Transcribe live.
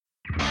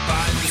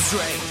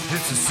strength,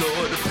 it's a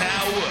sword of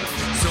power.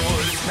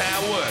 Sword is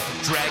power,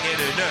 dragon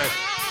and earth.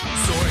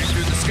 Soaring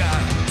through the sky,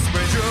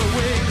 spread your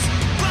wings.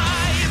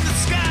 Fly in the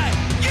sky,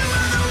 you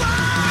are the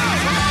one.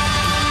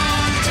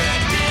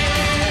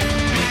 Protected,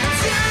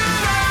 because you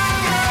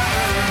are Earth.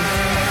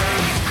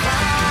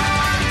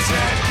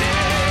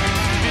 Protected,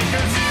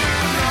 because you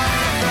are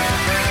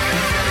Earth.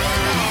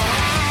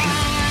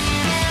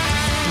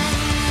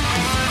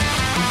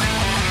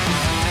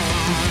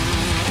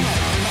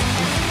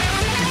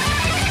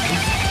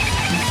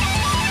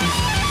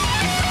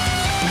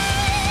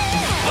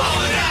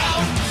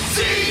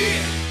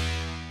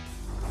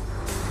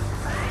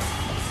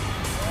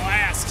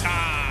 Last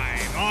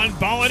time on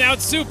Ballin'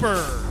 Out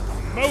Super,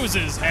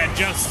 Moses had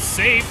just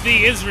saved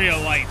the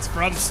Israelites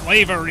from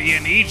slavery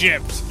in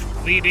Egypt,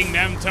 leading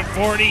them to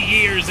 40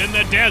 years in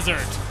the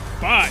desert.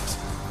 But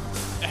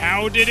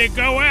how did it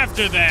go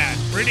after that?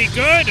 Pretty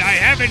good? I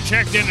haven't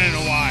checked in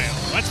a while.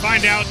 Let's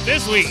find out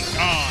this week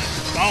on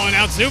Ballin'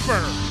 Out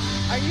Super.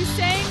 Are you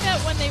saying that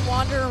when they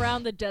wander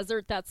around the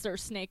desert, that's their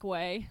snake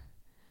way?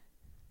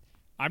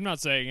 I'm not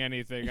saying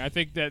anything. I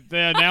think that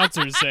the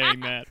announcer's saying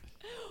that.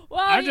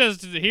 Well, I'm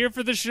just here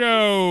for the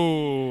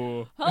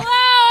show. hello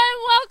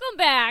and welcome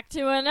back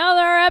to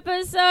another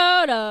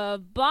episode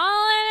of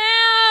Ballin'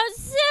 Out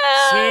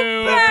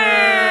Super.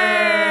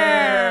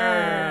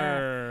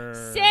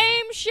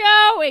 Same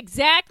show,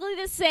 exactly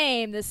the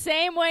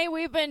same way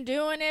we've been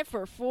doing it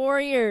for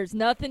 4 years.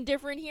 Nothing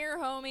different here,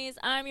 homies.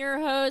 I'm your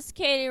host,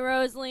 Katie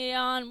Rose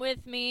Leon.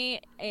 With me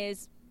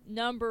is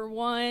number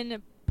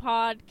one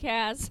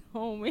podcast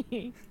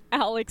homie,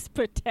 Alex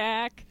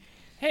Patak.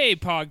 Hey,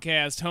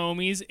 podcast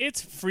homies,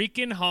 it's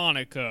freaking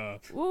Hanukkah.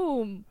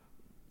 Ooh,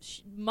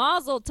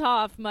 mazel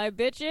tov, my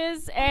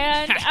bitches.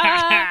 And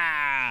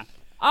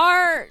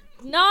our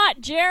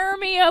not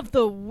Jeremy of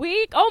the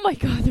week, oh my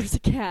god, there's a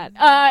cat,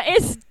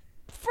 is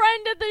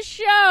friend of the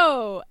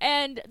show.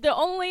 And the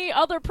only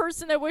other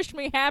person that wished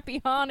me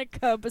happy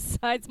Hanukkah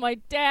besides my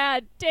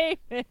dad,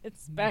 David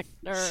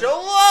Spector.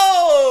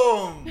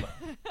 Shalom!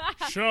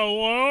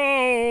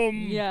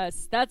 Shalom.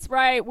 Yes, that's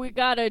right. We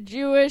got a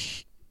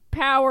Jewish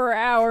Power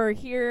Hour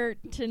here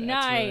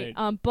tonight right.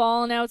 on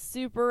Ballin' Out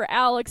Super.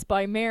 Alex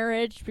by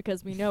marriage,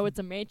 because we know it's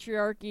a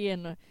matriarchy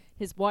and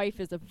his wife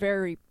is a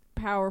very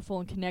powerful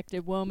and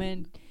connected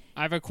woman.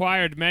 I've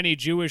acquired many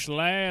Jewish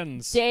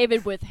lands.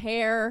 David with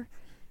hair.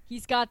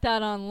 He's got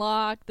that on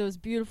lock, those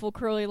beautiful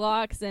curly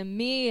locks, and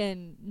me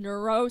and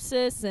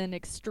neurosis and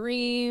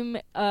extreme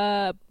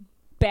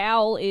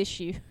bowel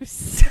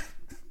issues.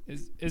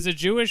 Is a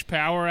Jewish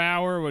power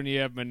hour when you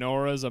have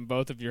menorahs on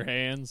both of your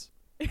hands?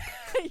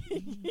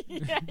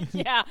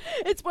 yeah.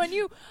 It's when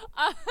you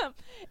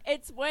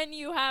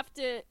have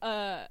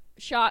to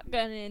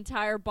shotgun an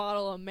entire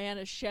bottle of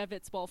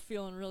Manischewitz while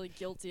feeling really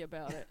guilty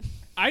about it.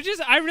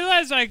 I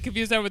realized I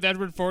confused that with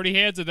Edward 40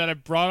 Hands, and that I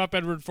brought up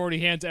Edward 40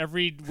 Hands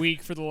every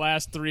week for the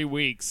last 3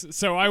 weeks.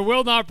 So I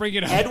will not bring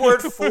it up.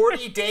 Edward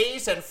 40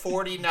 days and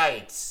 40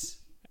 nights.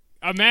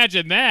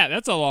 Imagine that.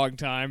 That's a long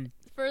time.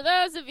 For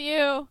those of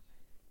you,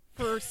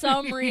 for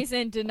some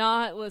reason, did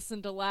not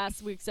listen to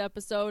last week's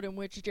episode in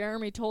which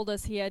Jeremy told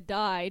us he had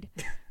died.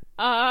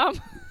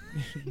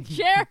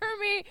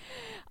 Jeremy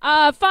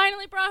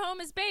finally brought home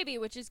his baby,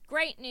 which is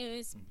great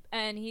news,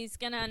 and he's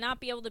gonna not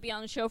be able to be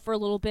on the show for a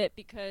little bit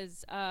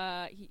because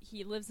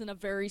he lives in a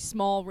very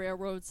small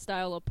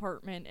railroad-style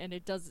apartment, and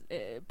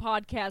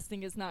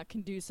podcasting is not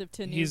conducive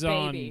to new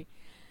baby.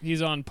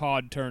 He's on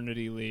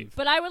podternity leave.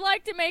 But I would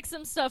like to make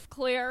some stuff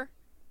clear.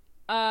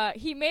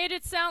 He made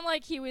it sound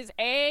like he was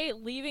A,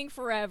 leaving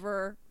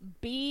forever,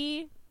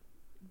 B,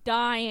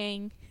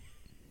 dying,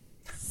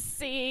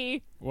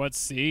 C. What's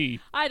C?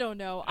 I don't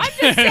know. I'm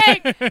just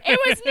saying it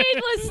was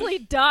needlessly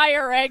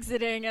dire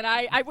exiting, and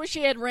I wish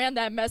he had ran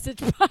that message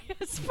by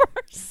us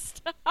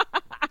first.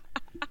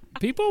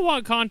 People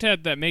want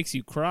content that makes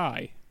you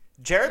cry.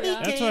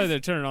 That's why they're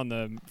turning on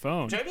the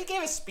phone. Jeremy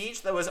gave a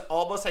speech that was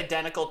almost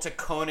identical to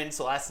Conan's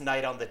last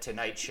night on The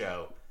Tonight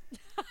Show.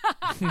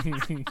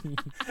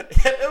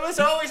 It was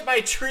always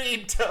my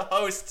dream to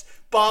host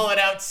Ballin'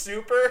 Out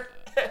Super.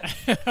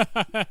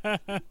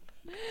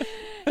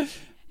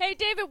 Hey,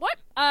 David, what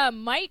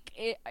mic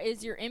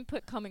is your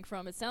input coming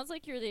from? It sounds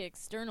like you're the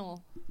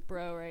external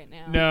bro right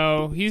now.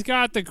 No, he's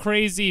got the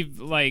crazy,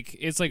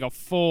 it's like a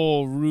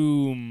full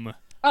room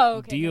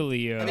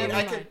dealio. I mean,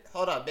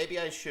 hold on, maybe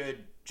I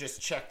should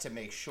just check to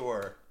make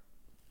sure,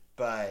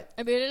 but...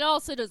 I mean, it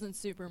also doesn't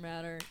super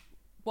matter.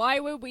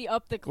 Why would we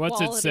up the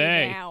quality What's it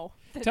say? now?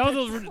 Tell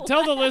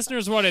the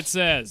listeners what it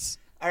says.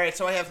 All right,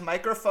 so I have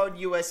microphone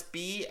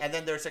USB, and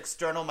then there's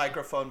external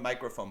microphone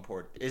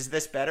port. Is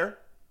this better?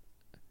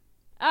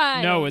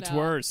 No, it's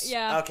worse.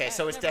 Yeah. Okay,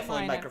 so it's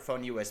definitely mind.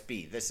 microphone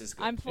USB. This is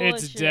good. I'm full of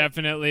It's shit.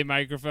 definitely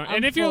microphone. I'm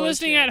And if you're full of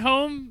listening shit. at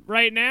home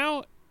right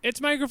now,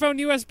 it's microphone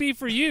USB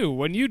for you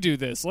when you do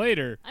this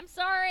later. I'm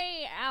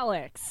sorry,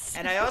 Alex.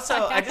 And I just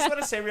want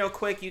to say real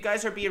quick, you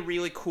guys are being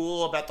really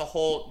cool about the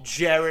whole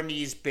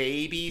Jeremy's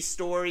baby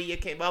story you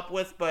came up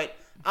with, but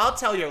I'll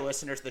tell your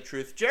listeners the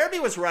truth. Jeremy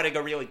was running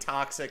a really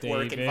toxic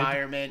work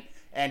environment,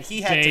 and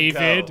he had to go.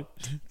 David.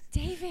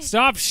 David,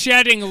 Stop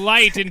shedding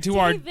light into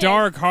our David.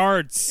 dark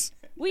hearts.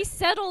 we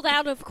settled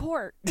out of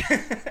court.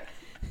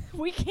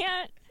 We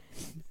can't.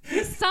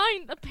 We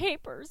signed the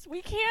papers.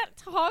 We can't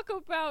talk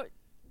about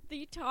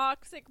the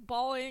toxic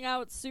balling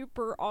out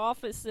super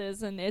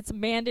offices and its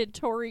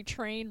mandatory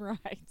train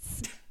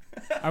rides.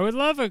 I would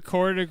love a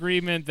court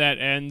agreement that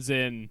ends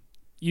in,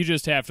 you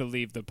just have to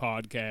leave the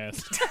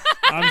podcast.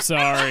 I'm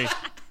sorry.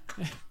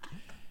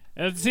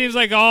 It seems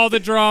like all the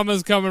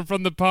drama's coming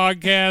from the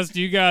podcast.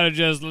 You gotta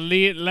just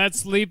let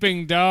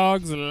sleeping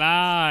dogs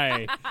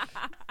lie.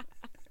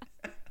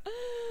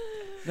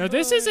 Now,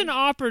 this is an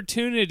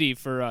opportunity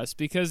for us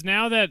because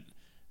now that,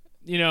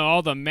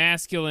 all the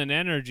masculine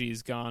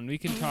energy's gone, we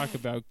can talk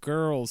about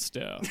girl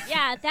stuff.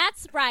 Yeah,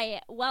 that's right.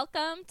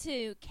 Welcome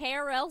to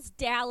KRL's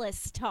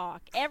Dallas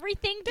Talk.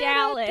 Everything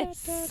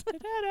Dallas. I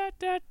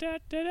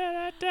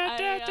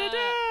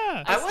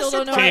was still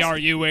don't know. surprised. J.R.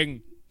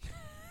 Ewing.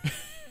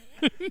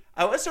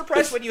 I was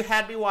surprised when you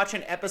had me watch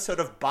an episode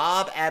of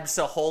Bob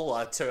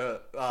Absahola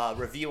to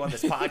review on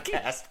this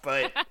podcast,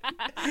 but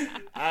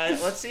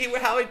let's see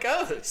how it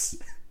goes.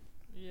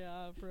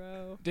 Yeah,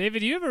 bro.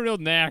 David, you have a real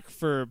knack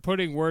for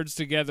putting words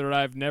together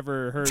I've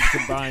never heard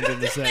combined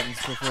in a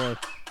sentence before.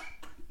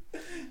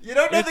 You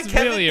don't know It's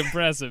really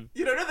impressive.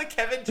 You don't know the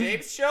Kevin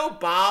James show,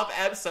 Bob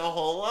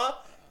Absahola,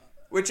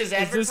 which is Is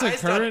advertised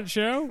this a current on...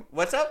 show?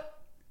 What's up?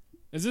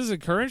 Is this a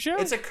current show?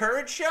 It's a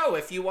current show.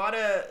 If you want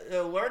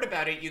to learn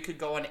about it, you could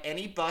go on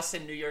any bus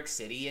in New York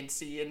City and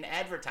see an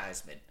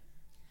advertisement.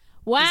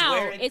 Wow.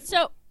 wearing- It's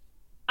so.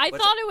 I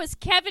What's thought it was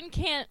Kevin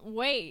Can't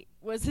Wait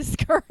was his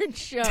current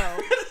show.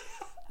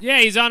 Yeah,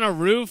 he's on a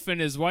roof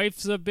and his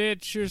wife's a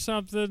bitch or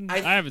something. I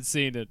haven't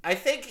seen it. I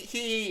think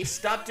he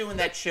stopped doing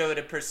that show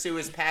to pursue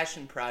his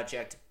passion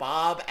project,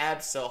 Bob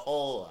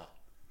Absahola.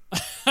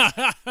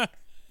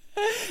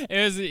 It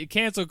was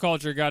cancel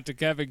culture got to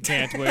Kevin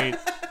Can't Wait.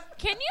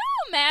 Can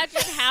you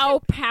imagine how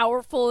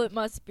powerful it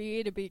must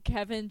be to be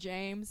Kevin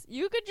James?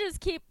 You could just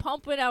keep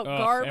pumping out Ugh,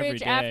 every garbage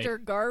day. after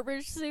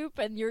garbage soup,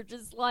 and you're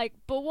just like,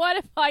 but what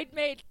if I'd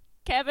made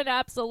Kevin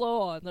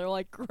Absahola? And they're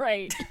like,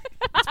 great.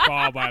 It's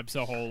Bob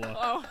Absahola.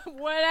 Oh,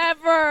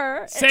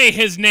 whatever. Say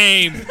his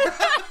name.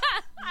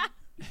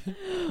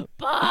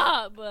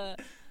 Bob.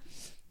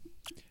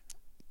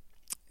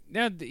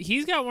 Now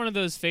he's got one of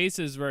those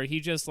faces where he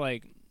just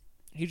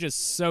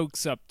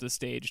soaks up the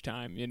stage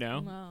time,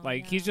 Oh,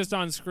 He's just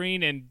on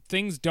screen and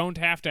things don't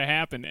have to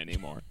happen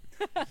anymore.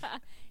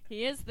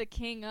 He is the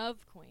king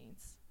of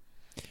Queens.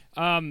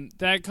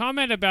 That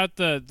comment about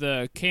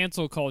the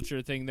cancel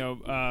culture thing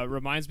though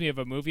reminds me of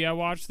a movie I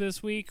watched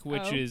this week,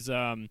 which is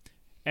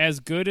As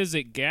Good as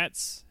It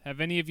Gets. Have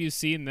any of you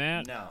seen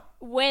that? No.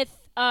 With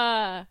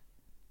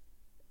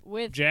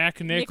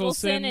Jack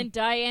Nicholson and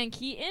Diane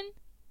Keaton?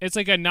 It's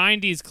like a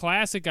 90s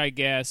classic, I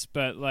guess,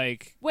 but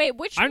like... Wait,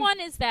 which I'm- one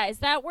is that? Is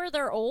that where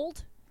they're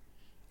old?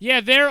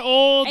 Yeah, they're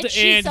old, And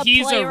she's a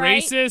he's a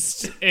playwright?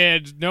 racist,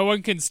 and no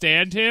one can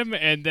stand him,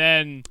 and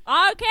then...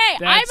 Okay,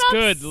 That's I'm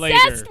good obsessed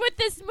later. with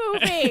this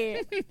movie.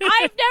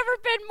 I've never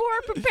been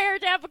more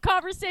prepared to have a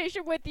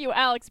conversation with you,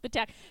 Alex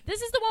Patak.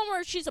 This is the one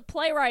where she's a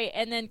playwright,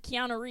 and then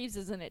Keanu Reeves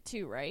is in it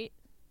too, right?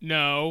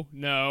 No.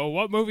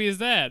 What movie is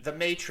that? The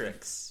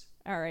Matrix.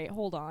 All right,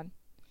 hold on.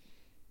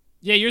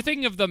 Yeah, you're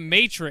thinking of The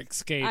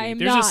Matrix, Katie. I am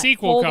There's not. a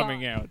sequel Hold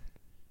coming on. out.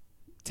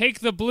 Take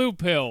the blue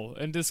pill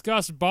and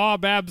discuss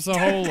Bob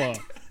Absahola.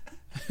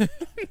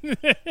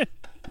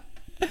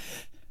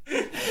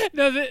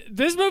 No,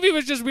 this movie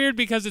was just weird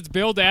because it's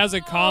billed as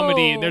a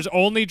comedy, and there's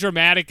only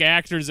dramatic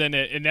actors in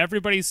it, and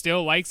everybody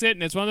still likes it,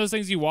 and it's one of those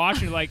things you watch,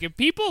 and you're like, if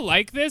people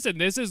like this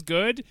and this is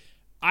good,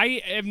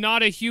 I am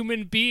not a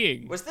human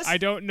being. I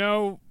don't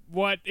know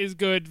what is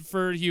good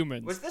for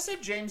humans. Was this a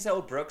James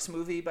L. Brooks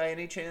movie by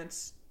any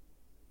chance?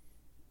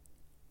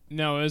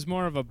 No, it was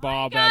more of a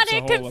Bob Got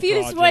it Absahola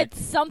confused project.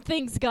 with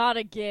Something's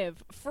Gotta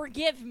Give.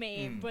 Forgive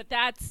me, but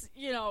that's,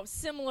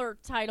 similar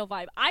title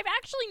vibe. I've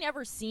actually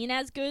never seen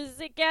As Good as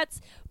It Gets,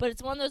 but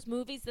it's one of those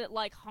movies that,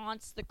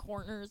 haunts the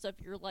corners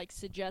of your,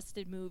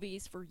 suggested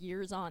movies for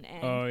years on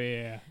end. Oh,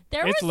 yeah.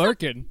 There It's was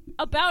lurking.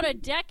 About a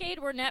decade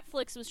where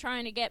Netflix was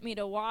trying to get me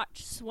to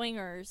watch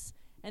Swingers,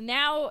 and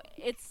now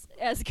it's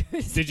As Good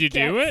as Did It you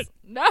do Gets. it?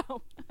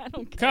 No, I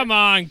don't care. Come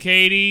on,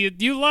 Katie.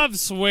 You love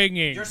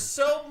swinging. You're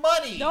so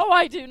money. No,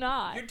 I do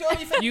not. You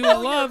don't even You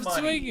know love your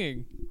money.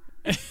 swinging.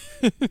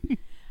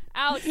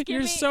 Alex, give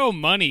You're me... so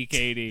money,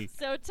 Katie.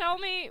 So tell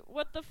me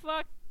what the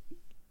fuck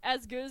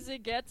As Good as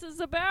It Gets is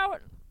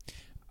about.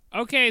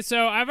 Okay,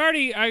 so I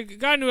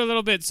got into a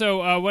little bit.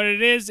 So what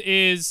it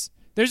is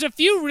there's a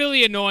few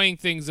really annoying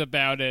things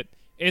about it.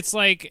 It's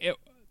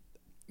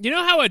you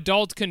know how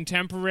adult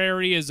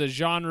contemporary is a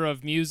genre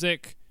of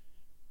music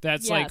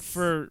that's Yes.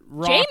 for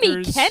Jamie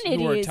rockers Kennedy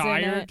who are is in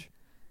tired?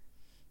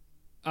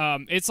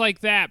 It's like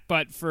that,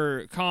 but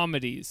for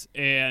comedies.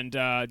 And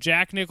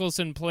Jack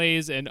Nicholson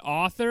plays an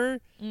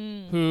author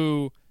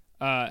who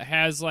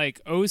has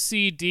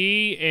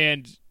OCD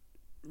and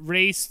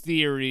race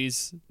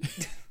theories.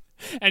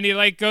 And he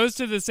like goes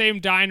to the same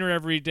diner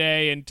every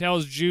day and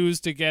tells Jews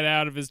to get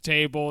out of his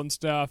table and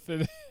stuff.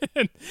 And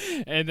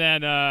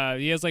then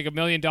he has like $1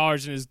 million,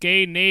 and his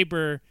gay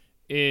neighbor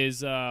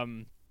is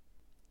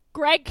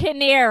Greg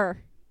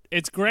Kinnear.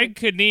 It's Greg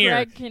Kinnear.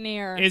 Greg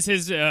Kinnear is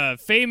his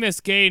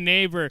famous gay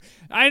neighbor.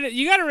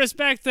 You got to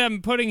respect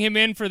them putting him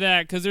in for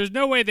that, because there's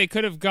no way they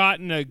could have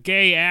gotten a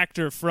gay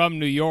actor from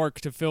New York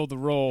to fill the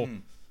role.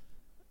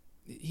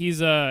 He's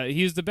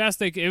the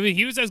best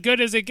he was as good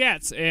as it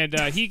gets, and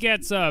he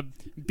gets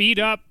beat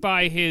up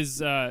by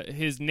his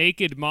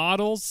naked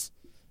models,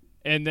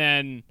 and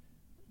then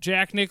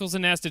Jack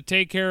Nicholson has to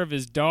take care of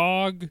his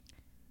dog.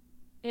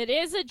 It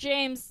is a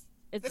James.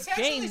 It's This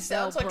actually James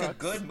sounds L. like a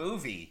Brooks. good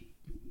movie.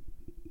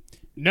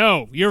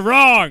 No, you're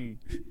wrong.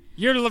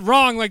 You're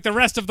wrong like the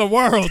rest of the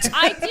world.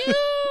 I do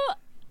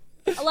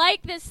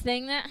like this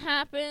thing that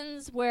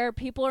happens where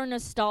people are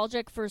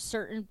nostalgic for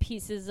certain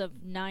pieces of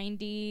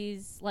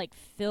 90s like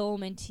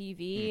film and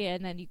TV,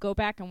 and then you go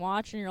back and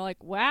watch and you're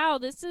like, wow,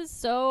 this is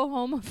so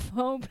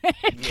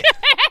homophobic.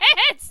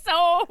 It's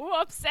so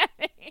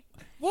upsetting.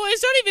 Well,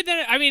 it's not even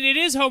that. I mean, it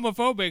is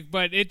homophobic,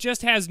 but it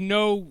just has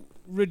no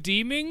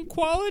redeeming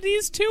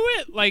qualities to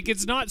it. Like,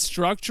 it's not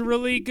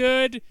structurally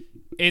good.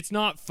 It's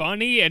not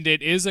funny, and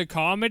it is a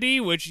comedy,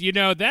 which, you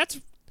know, that's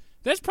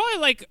probably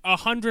like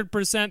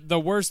 100% the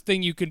worst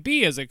thing you could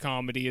be as a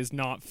comedy is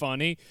not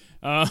funny.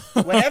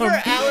 Whenever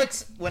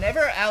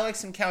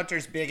Alex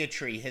encounters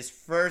bigotry, his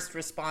first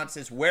response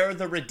is, "Where are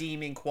the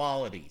redeeming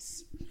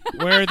qualities?"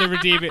 Where are the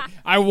redeeming?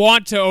 I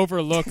want to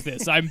overlook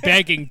this. I'm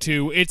begging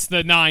to. It's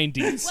the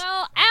 90s.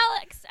 Well,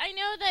 Alex, I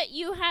know that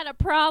you had a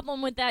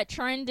problem with that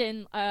trend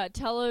in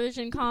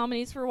television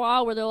comedies for a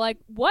while where they're like,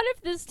 what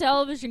if this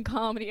television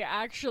comedy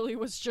actually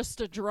was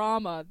just a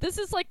drama? This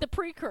is like the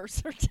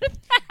precursor to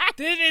that.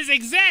 This is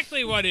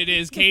exactly what it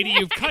is, Katie.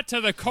 You've cut to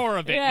the core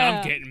of it, and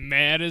Yeah. I'm getting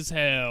mad as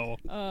hell.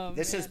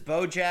 This is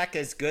BoJack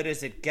as good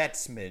as it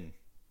gets, man.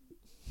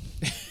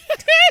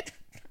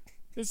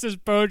 This is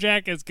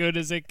BoJack as good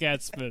as it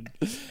gets, man.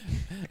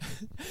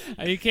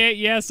 You can't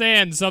yes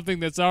and something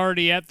that's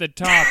already at the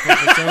top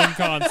of its own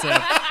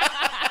concept.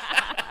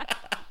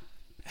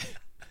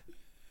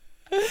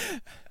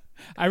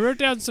 I wrote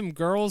down some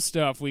girl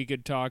stuff we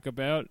could talk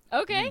about.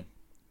 Okay.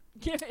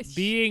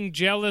 Being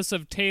jealous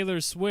of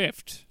Taylor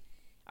Swift.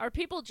 Are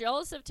people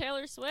jealous of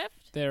Taylor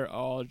Swift? They're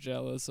all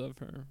jealous of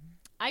her.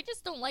 I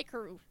just don't like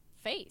her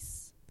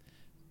face.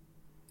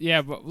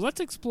 Yeah, but let's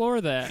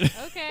explore that.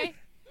 Okay.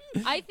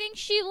 I think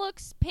she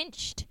looks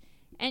pinched,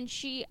 and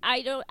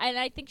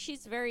I think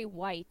she's very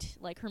white.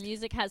 Like, her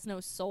music has no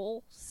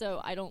soul,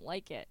 so I don't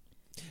like it.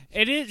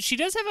 It is. She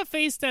does have a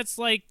face that's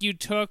like you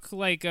took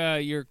like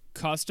your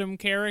custom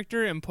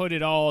character and put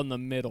it all in the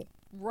middle.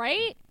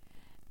 Right?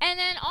 And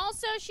then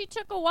also she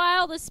took a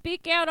while to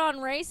speak out on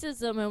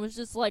racism and was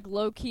just like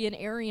low-key an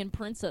Aryan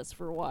princess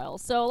for a while.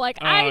 So, like,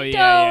 I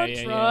don't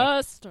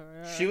trust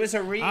her. She was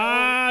a real...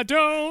 I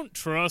don't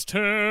trust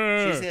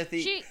her. She's at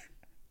the...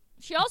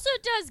 She also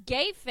does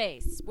gay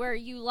face, where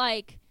you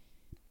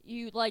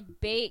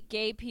bait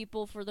gay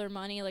people for their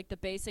money, like the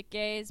basic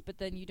gays, but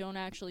then you don't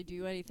actually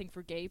do anything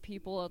for gay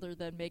people other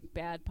than make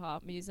bad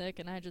pop music,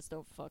 and I just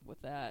don't fuck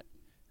with that.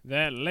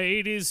 That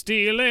lady's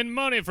stealing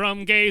money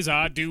from gays.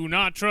 I do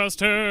not trust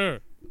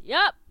her.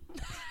 Yep.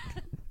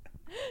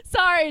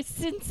 Sorry,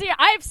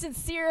 I have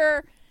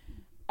sincere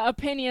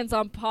opinions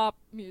on pop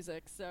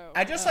music, so...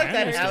 I just like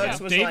that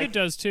Alex was David like...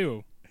 does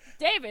too.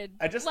 David,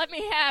 let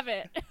me have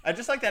it. I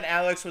just like that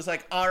Alex was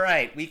like, all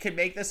right, we could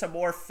make this a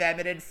more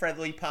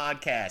feminine-friendly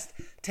podcast.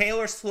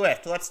 Taylor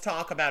Swift, let's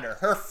talk about her.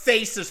 Her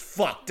face is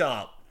fucked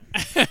up.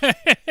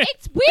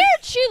 It's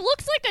weird. She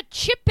looks like a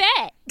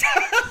chipette.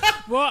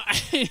 Well,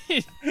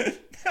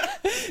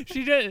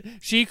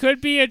 she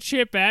could be a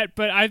chipette,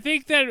 but I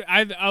think that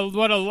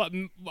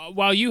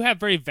while you have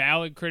very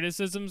valid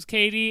criticisms,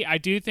 Katie, I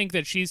do think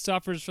that she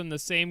suffers from the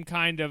same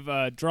kind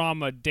of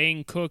drama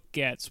Dane Cook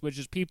gets, which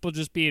is people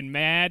just being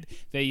mad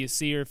that you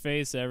see her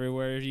face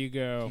everywhere you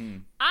go.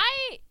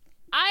 I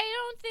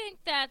don't think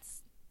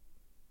that's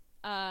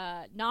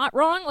not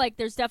wrong. Like,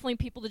 there's definitely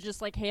people that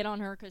just like hate on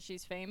her because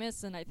she's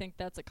famous, and I think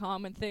that's a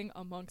common thing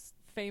amongst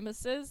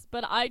famouses.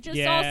 But I just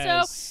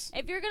also,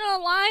 if you're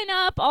gonna line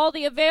up all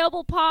the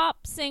available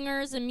pop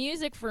singers and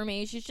music for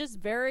me, she's just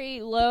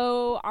very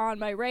low on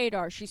my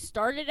radar. She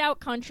started out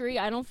country.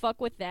 I don't fuck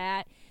with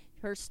that.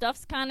 Her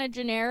stuff's kind of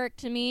generic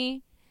to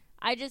me.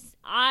 I'd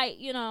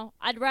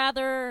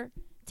rather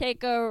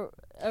take a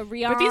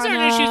Rihanna. But these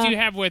aren't issues you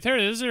have with her.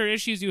 Those are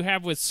issues you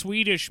have with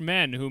Swedish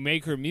men who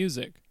make her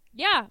music.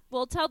 Yeah,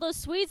 well, tell those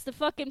Swedes to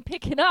fucking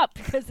pick it up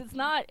because it's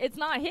not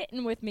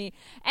hitting with me.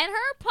 And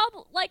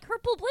her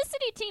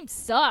publicity team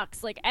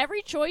sucks. Like,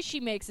 every choice she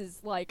makes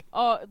is like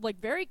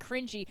very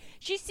cringy.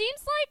 She seems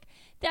like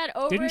that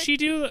over. Didn't she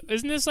do?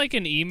 Isn't this like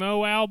an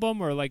emo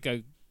album or like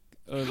a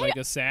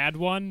sad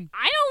one?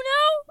 I don't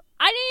know.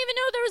 I didn't even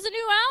know there was a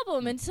new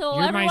album until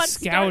You're everyone my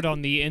scout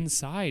on the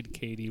inside,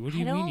 Katie. What do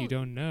you mean you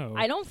don't know?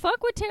 I don't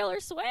fuck with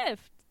Taylor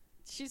Swift.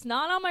 She's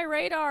not on my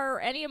radar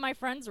or any of my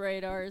friends'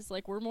 radars.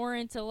 Like, we're more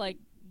into, like,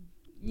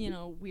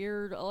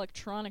 weird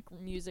electronic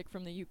music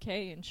from the UK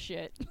and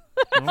shit.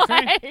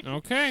 Okay.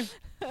 Okay.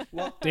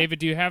 Well, David,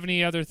 do you have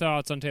any other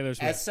thoughts on Taylor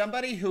Swift? as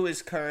somebody who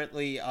is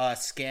currently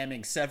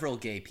scamming several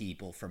gay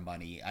people for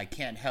money, I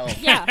can't help,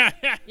 Yeah.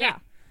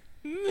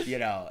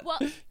 Well,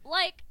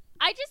 Like,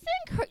 I just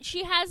think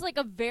she has, like,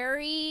 a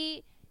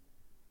very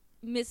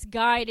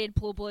misguided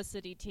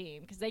publicity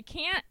team because they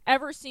can't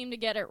ever seem to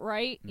get it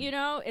right,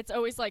 It's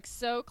always, like,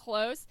 so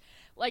close.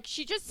 Like,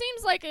 she just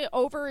seems like an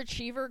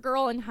overachiever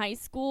girl in high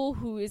school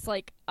who is,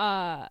 like,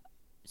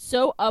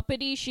 so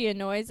uppity she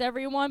annoys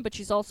everyone, but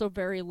she's also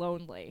very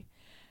lonely.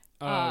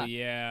 Oh,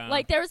 yeah.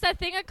 Like, there was that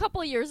thing a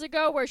couple years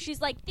ago where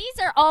she's like, these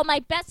are all my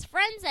best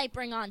friends I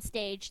bring on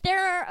stage.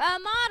 They're a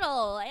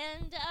model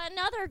and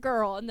another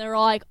girl. And they're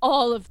all like,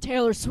 all of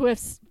Taylor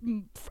Swift's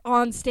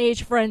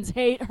on-stage friends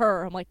hate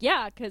her. I'm like,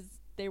 yeah, because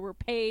they were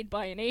paid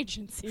by an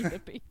agency to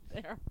be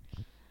there.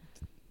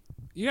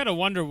 You gotta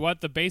wonder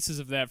what the basis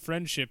of that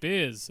friendship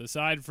is,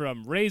 aside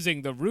from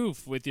raising the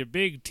roof with your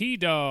big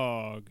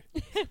T-dog.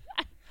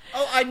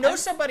 Oh, I know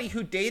somebody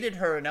who dated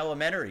her in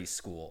elementary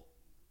school.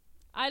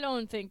 I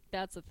don't think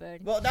that's a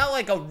thing. Well, not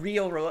like a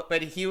real,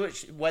 but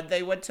when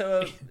they went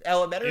to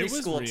elementary It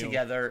was school real.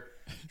 together,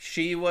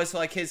 she was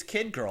like his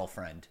kid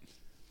girlfriend.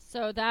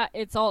 So that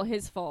it's all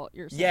his fault,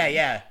 you're saying?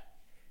 Yeah.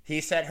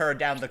 He set her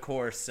down the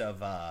course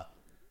of. Are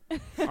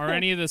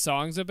any of the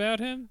songs about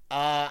him?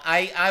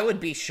 I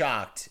would be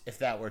shocked if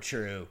that were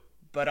true,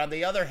 but on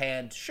the other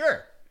hand,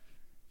 sure.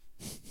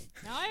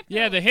 Now I feel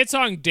Yeah, the hit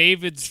song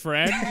David's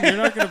Friend. You're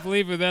not gonna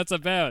believe what that's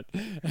about.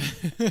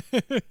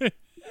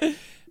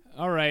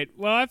 All right.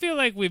 Well, I feel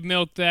like we've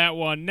milked that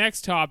one.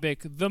 Next topic,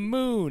 the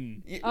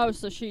moon. Oh,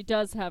 so she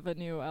does have a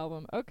new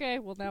album. Okay,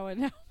 well, now I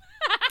know.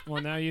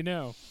 Well, now you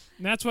know.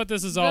 And that's what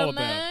this is all The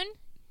about. moon?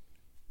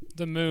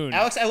 The moon.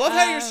 Alex, I love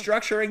how you're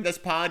structuring this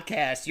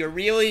podcast. You're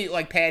really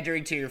like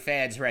pandering to your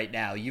fans right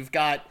now. You've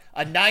got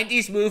a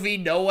 90s movie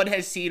no one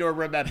has seen or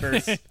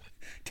remembers.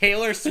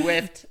 Taylor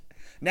Swift.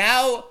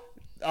 Now,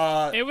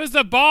 It was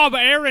the Bob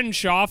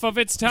Aaronshoff of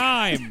its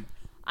time.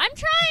 I'm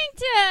trying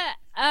to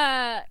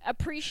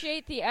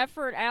appreciate the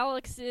effort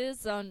Alex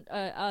is on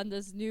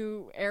this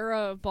new era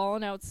of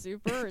Ballin' Out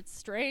Super. It's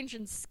strange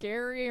and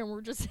scary, and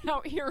we're just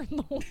out here in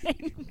the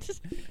wind.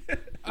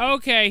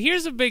 Okay,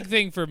 here's a big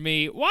thing for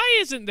me. Why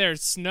isn't there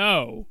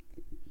snow?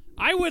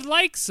 I would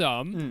like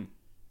some,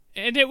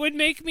 and it would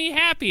make me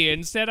happy.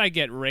 Instead, I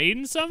get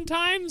rain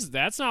sometimes.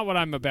 That's not what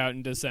I'm about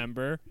in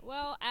December.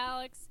 Well,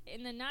 Alex,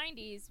 in the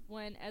 90s,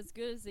 when As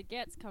Good as It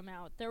Gets come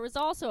out, there was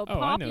also a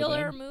Oh, I know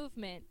popular them.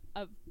 movement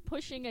of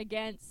pushing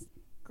against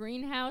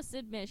greenhouse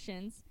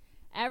emissions.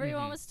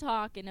 Everyone was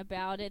talking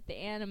about it. The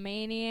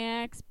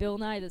Animaniacs, Bill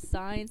Nye the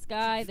Science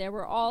Guy, they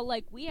were all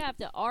like, we have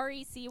to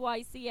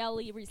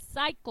RECYCLE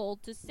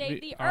recycle to save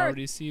the earth.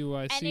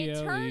 And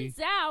it turns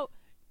out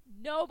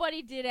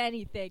nobody did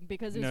anything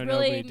because it's No,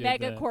 really nobody did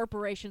mega that.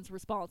 corporations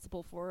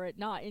responsible for it,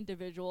 not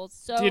individuals.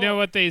 So Do you know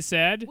what they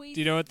said? we-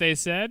 Do you know what they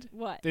said?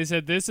 What? They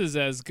said this is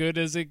as good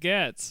as it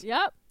gets.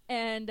 Yep.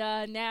 And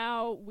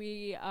now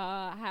we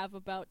have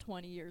about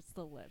 20 years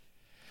to live.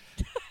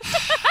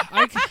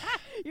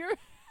 You're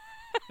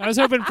I was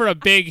hoping for a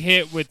big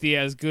hit with the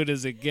as good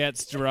as it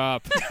gets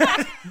drop.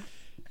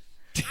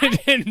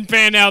 Didn't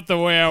pan out the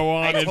way I I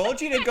wanted. told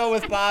you to go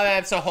with Bob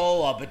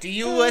Absahola, but do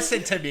you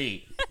listen to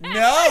me?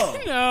 No.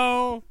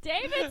 No.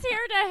 David's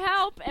here to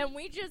help, and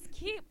we just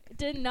keep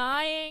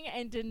denying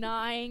and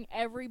denying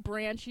every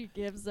branch he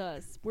gives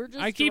us. We're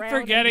just I keep drowning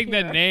forgetting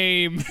the here.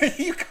 name.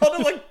 You called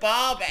him like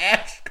Bob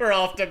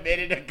Ashcroft a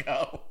minute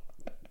ago.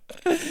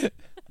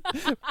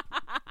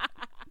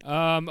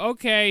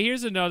 Okay,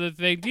 here's another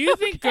thing. Do you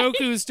think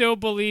Goku still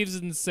believes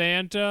in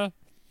Santa?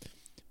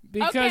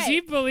 Because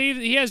Okay.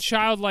 he has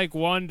childlike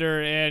wonder,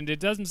 and it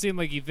doesn't seem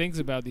like he thinks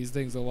about these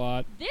things a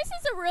lot. This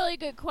is a really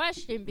good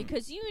question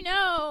because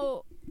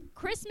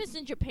Christmas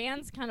in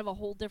Japan's kind of a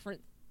whole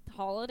different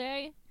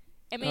holiday.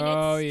 I mean,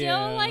 Oh, it's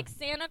still yeah. like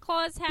Santa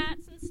Claus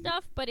hats and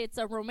stuff, but it's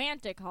a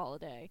romantic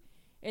holiday.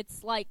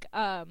 It's like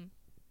Valentine's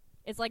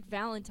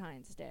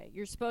Day.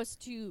 You're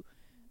supposed to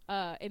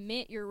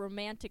emit your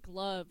romantic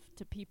love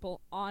to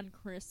people on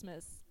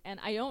Christmas, and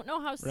I don't know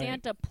how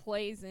Santa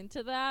plays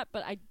into that,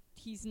 but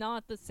he's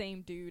not the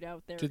same dude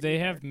out there. Do they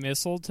either. have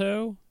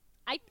mistletoe?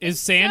 I think Is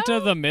Santa so.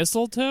 the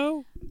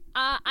mistletoe?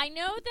 I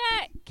know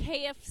that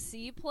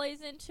KFC plays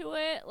into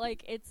it.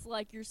 Like, it's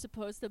like you're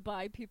supposed to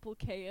buy people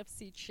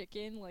KFC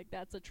chicken. Like,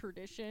 that's a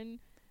tradition.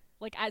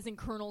 Like, as in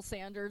Colonel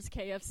Sanders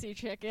KFC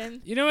chicken.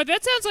 You know what?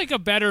 That sounds like a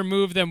better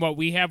move than what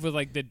we have with,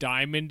 like, the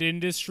diamond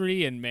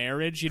industry and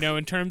marriage. You know,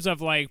 in terms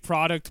of, like,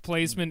 product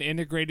placement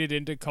integrated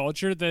into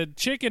culture, the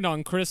chicken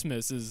on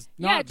Christmas is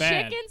not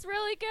bad. Chicken's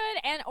really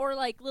good. Or,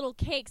 like, little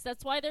cakes.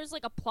 That's why there's,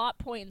 like, a plot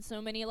point in so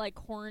many, like,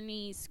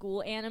 corny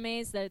school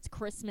animes that it's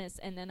Christmas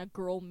and then a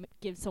girl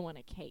gives someone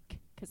a cake.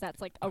 Because that's,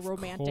 like, a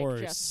romantic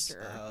course.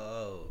 gesture.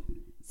 Oh.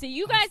 So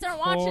you guys aren't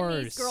watching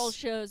these course. girl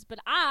shows, but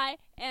I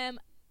am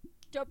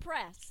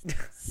depressed.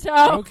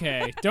 So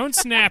Okay, don't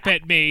snap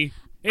at me.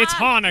 It's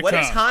Hanukkah. What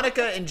is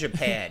Hanukkah in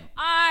Japan?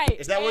 I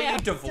Is that where you am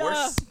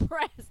divorce?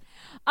 depressed.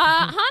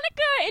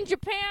 Hanukkah in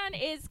Japan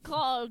is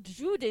called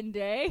Juden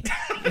Day.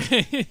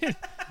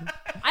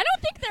 I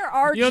don't think there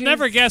are You'll Jews.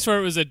 never guess where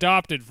it was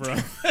adopted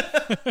from.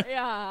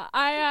 Yeah,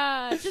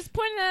 I just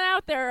putting that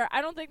out there.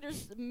 I don't think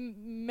there's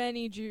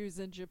many Jews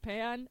in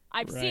Japan.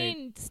 I've Right.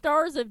 seen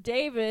Stars of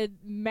David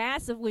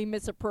massively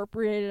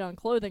misappropriated on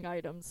clothing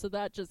items, so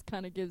that just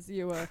kind of gives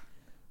you a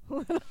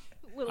little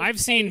I've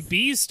seen taste.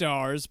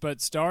 B-Stars,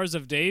 but Stars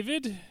of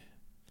David?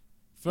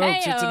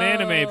 Folks, it's an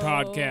anime Heyo.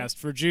 podcast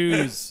for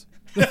Jews.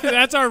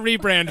 That's our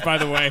rebrand, by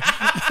the way.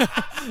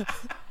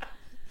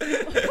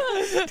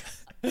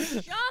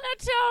 Shana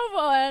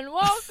Tova, and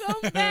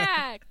welcome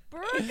back.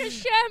 Baruch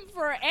Hashem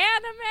for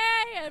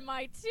anime and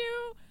my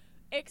two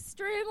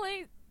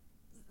extremely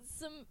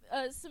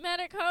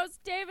Semitic hosts,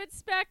 David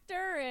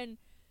Spector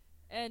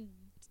and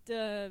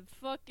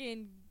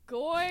fucking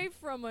Goy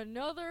from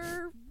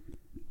another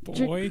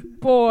Boy.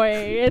 boy.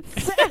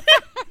 It's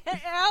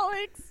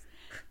Alex.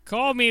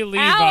 Call me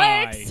Levi.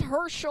 Alex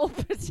Herschel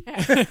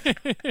Patel.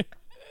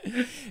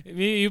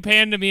 You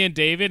panned to me and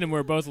David, and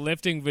we're both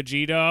lifting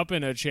Vegeta up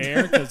in a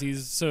chair because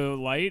he's so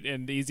light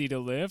and easy to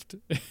lift.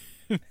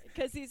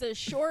 Because he's a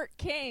short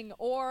king,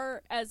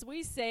 or as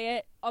we say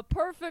it, a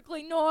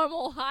perfectly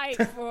normal height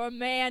for a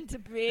man to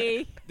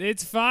be.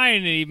 It's fine,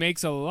 and he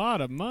makes a lot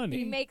of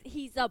money.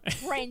 He's a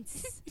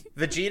prince.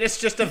 Vegeta's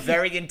just a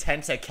very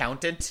intense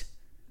accountant.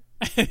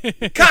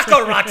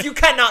 Kakarot, you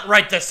cannot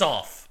write this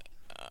off.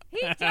 He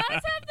does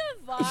have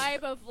the vibe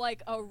of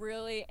like a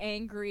really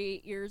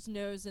angry ears,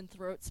 nose, and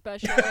throat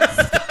specialist.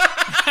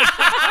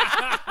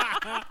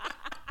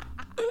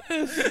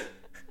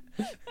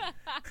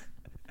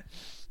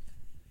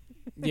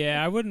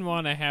 Yeah, I wouldn't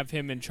want to have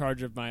him in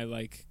charge of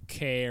my,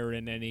 care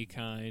in any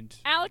kind.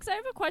 Alex, I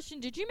have a question.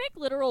 Did you make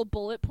literal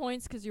bullet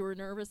points because you were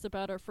nervous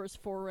about our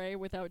first foray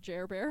without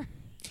Jer Bear?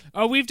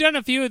 Oh, we've done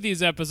a few of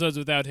these episodes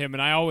without him,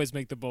 and I always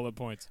make the bullet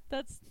points.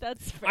 That's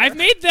fair. I've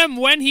made them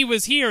when he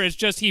was here. It's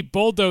just he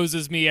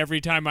bulldozes me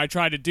every time I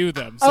try to do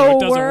them, so Oh, it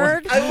doesn't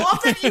word? work. I love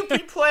that you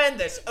pre-planned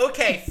this.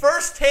 Okay,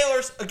 first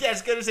Taylor's, again,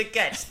 as good as it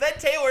gets. Then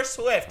Taylor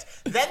Swift.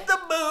 Then the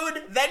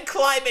moon. Then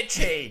climate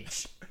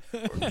change.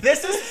 I'm gonna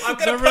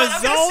sit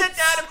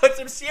down and put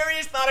some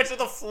serious thought into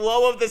the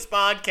flow of this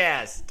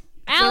podcast.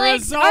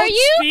 Alex, results are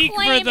you speak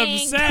for claiming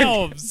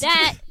themselves.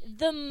 that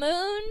the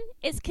moon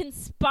is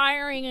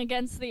conspiring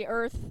against the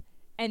Earth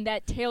and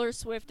that Taylor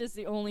Swift is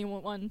the only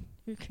one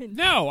who can...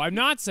 No, I'm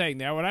not saying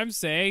that. What I'm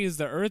saying is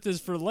the Earth is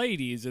for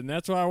ladies, and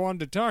that's why I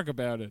wanted to talk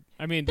about it.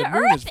 I mean, the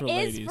moon Earth is for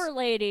ladies.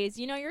 ladies.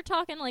 You know, you're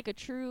talking like a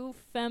true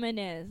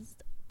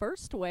feminist.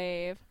 First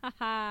wave.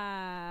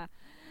 Haha.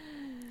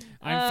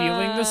 I'm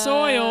feeling the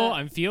soil.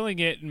 I'm feeling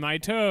it in my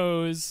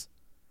toes.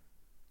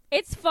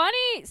 It's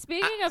funny,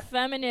 speaking of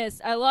feminists,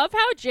 I love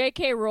how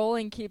J.K.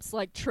 Rowling keeps,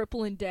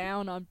 tripling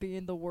down on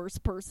being the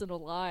worst person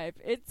alive.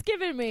 It's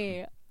giving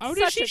me Oh,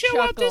 such did she a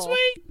show up this chuckle.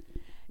 week?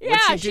 Yeah,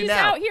 What'd she do she's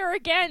now? out here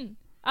again.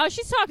 Oh,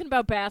 she's talking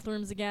about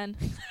bathrooms again.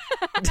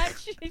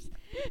 she's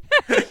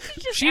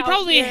just She out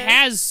probably here.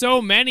 has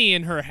so many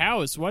in her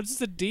house. What's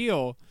the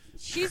deal?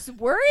 She's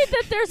worried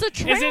that there's a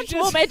trans just-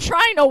 woman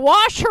trying to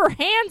wash her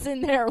hands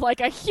in there like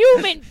a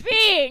human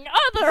being.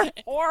 Other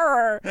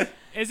horror.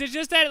 Is it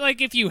just that,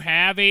 if you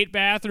have 8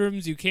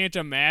 bathrooms, you can't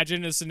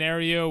imagine a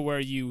scenario where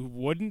you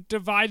wouldn't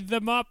divide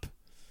them up?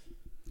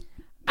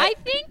 I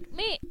think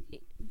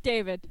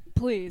David,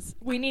 please,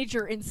 we need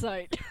your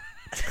insight.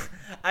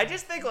 I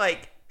just think,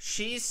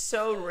 she's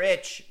so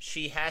rich,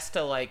 she has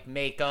to,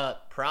 make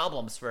up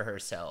problems for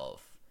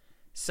herself.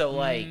 So,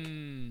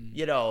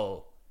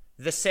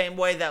 the same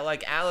way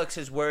that, Alex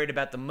is worried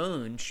about the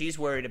moon, she's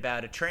worried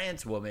about a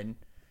trans woman,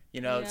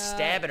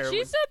 stabbing her.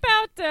 She's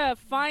about to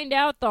find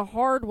out the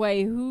hard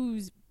way who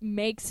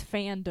makes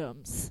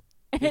fandoms.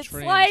 It's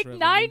trans like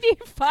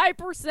revolution.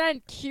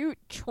 95% cute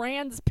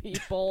trans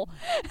people.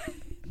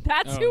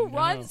 That's Oh, who no.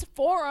 runs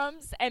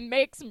forums and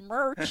makes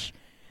merch.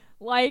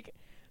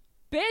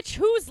 Bitch,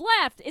 who's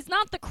left? It's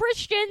not the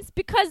Christians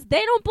because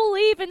they don't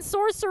believe in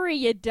sorcery,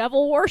 you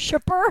devil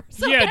worshiper.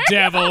 So You there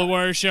devil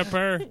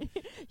worshiper.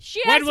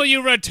 She When has, will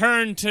you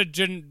return to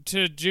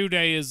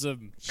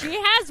Judaism? she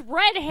has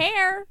red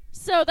hair,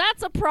 so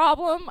that's a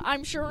problem,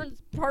 I'm sure, in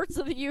parts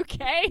of the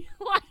UK.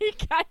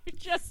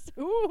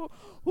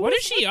 What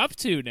is she up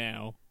to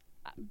now?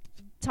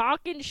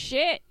 Talking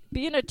shit,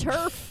 being a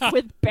turf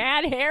with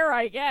bad hair,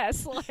 I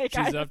guess.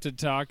 She's up to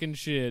talking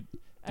shit.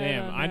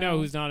 Damn, don't I know know.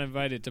 who's not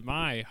invited to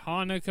my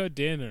Hanukkah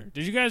dinner.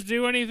 Did you guys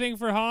do anything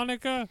for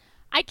Hanukkah?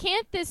 I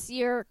can't this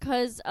year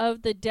because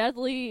of the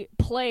deadly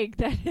plague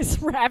that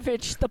has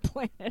ravaged the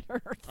planet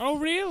Earth. Oh,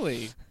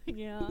 really?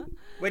 Yeah.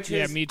 Which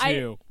Yeah, is me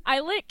too.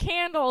 I lit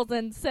candles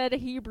and said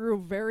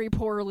Hebrew very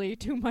poorly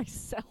to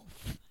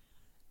myself.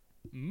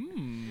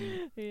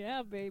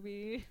 Yeah,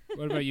 baby.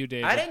 What about you,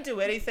 David? I didn't do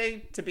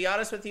anything. To be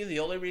honest with you, the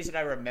only reason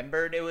I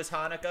remembered it was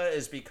Hanukkah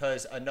is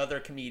because another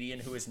comedian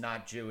who is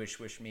not Jewish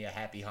wished me a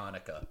happy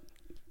Hanukkah.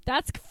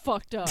 That's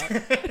fucked up.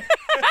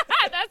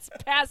 That's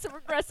passive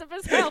aggressive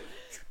as hell.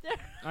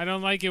 I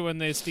don't like it when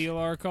they steal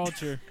our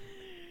culture.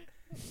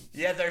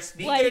 Yeah, they're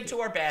sneaking Like- into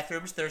our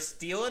bathrooms. They're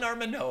stealing our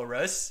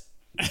menorahs.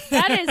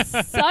 That is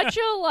such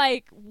a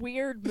like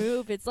weird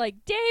move. It's like,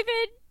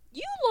 David,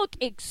 you look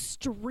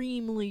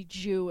extremely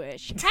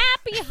Jewish.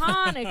 Happy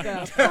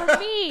Hanukkah for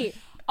me,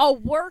 a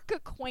work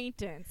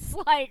acquaintance.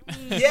 Like,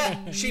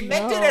 Yeah, she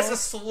meant it as a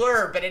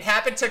slur, but it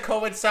happened to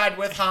coincide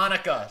with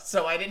Hanukkah,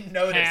 so I didn't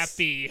notice.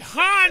 Happy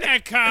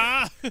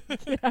Hanukkah.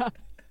 Yeah.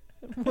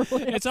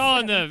 Really It's all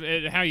in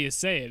the how you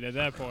say it at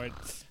that point.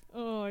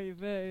 Oh,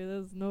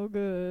 that's no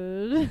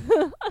good.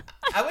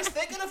 I was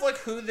thinking of like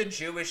who the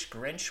Jewish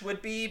Grinch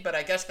would be, but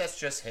I guess that's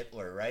just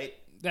Hitler, right?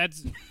 That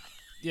is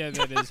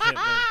Hitler.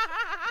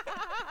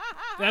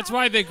 That's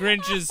why the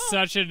Grinch is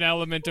such an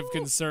element of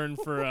concern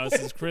for us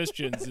as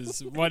Christians.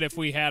 Is what if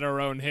we had our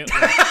own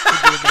Hitler?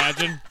 Could you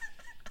imagine?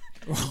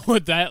 What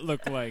would that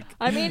look like?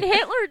 I mean,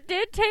 Hitler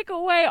did take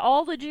away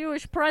all the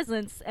Jewish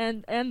presents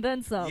and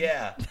then some.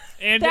 Yeah.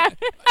 And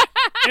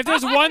if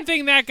there's one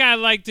thing that guy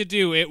liked to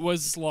do, it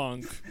was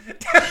slunk.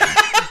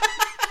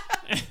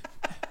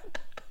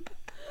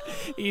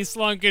 He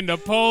slunk into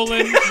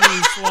Poland.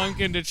 He slunk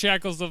into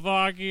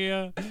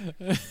Czechoslovakia.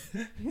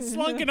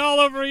 Slunking all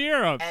over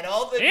Europe.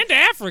 And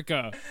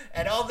Africa.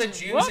 And all the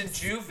Jews in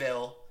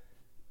Jewville.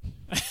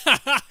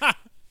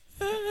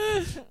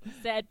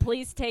 Said,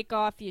 please take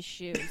off your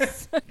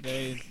shoes.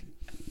 They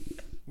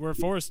were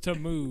forced to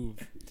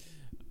move.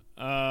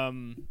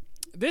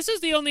 This is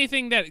the only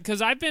thing that,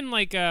 because I've been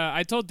like,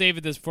 I told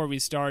David this before we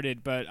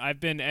started, but I've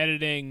been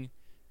editing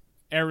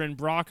Aaron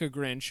Brocka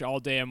Grinch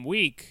all damn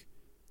week,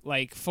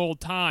 like full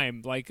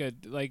time, like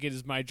it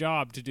is my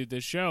job to do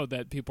this show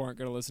that people aren't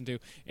going to listen to.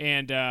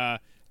 And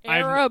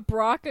Era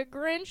Brocka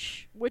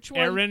Grinch? Which one?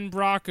 Aaron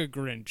Brocka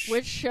Grinch.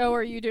 Which show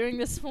are you doing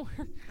this for?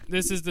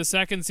 This is the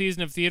second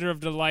season of Theater of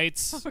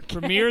Delights. Okay.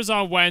 Premieres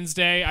on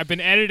Wednesday. I've been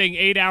editing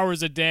 8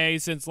 hours a day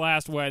since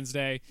last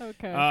Wednesday.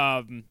 Okay.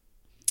 And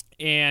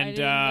I didn't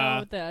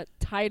know the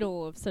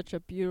title of such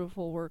a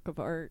beautiful work of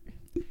art.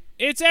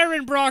 It's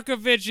Erin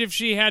Brockovich if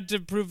she had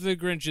to prove the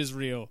Grinch is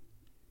real.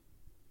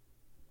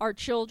 Are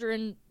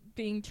children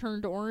being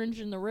turned orange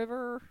in the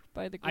river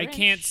by the Grinch? I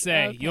can't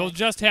say. Okay. You'll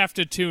just have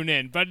to tune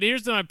in. But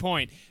here's my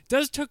point.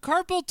 Does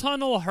carpal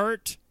tunnel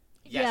hurt?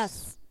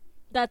 Yes.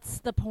 That's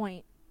the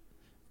point.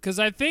 Because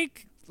I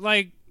think,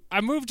 like, I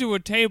moved to a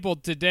table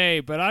today,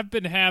 but I've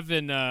been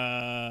having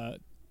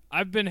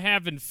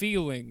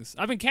feelings.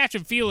 I've been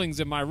catching feelings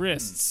in my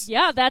wrists.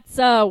 Yeah, that's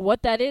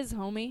what that is,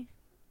 homie.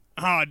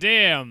 Oh,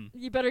 damn.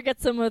 You better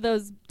get some of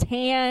those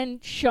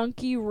tan,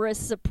 chunky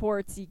wrist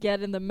supports you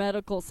get in the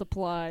medical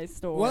supply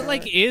store. What,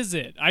 like, is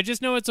it? I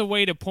just know it's a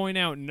way to point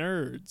out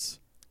nerds.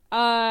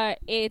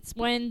 It's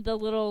when the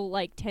little,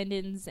 like,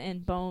 tendons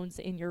and bones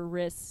in your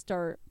wrists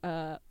start,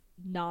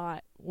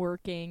 not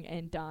working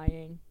and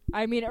dying.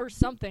 I mean, or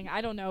something.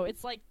 I don't know.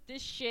 It's like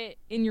this shit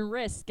in your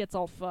wrist gets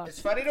all fucked. It's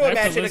funny to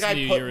imagine a guy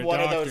you're putting a one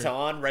of doctor. those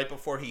on right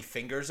before he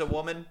fingers a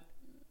woman.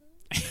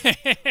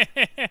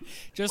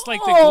 Just like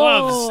the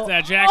gloves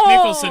that Jack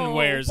Nicholson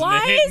wears in the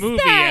why hit is movie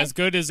that As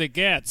Good as It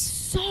Gets.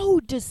 So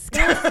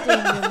disgusting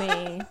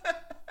to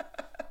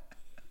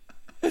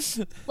me.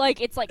 Like,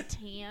 it's like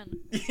tan.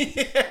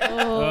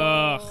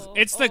 Ugh.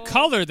 It's the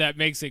color that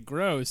makes it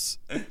gross.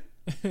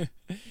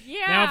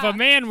 Yeah. Now, if a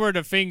man were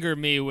to finger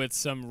me with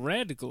some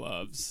red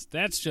gloves,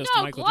 that's just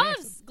Michael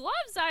Jackson.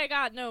 Gloves I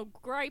got no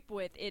gripe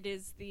with. It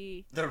is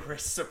the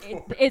wrist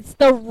support. It's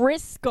the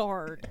wrist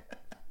guard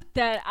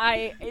that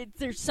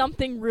there's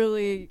something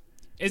really.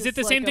 Is it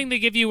the same thing they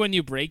give you when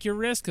you break your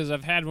wrist? Because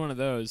I've had one of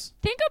those.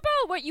 Think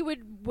about what you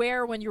would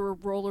wear when you were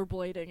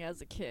rollerblading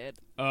as a kid.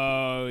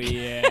 Oh,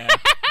 yeah.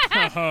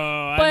 I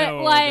But know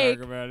what like we're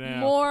talking about now.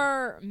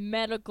 more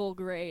medical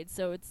grade,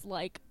 so it's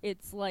like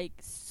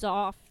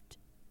soft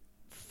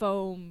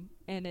foam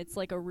and it's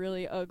like a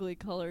really ugly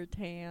color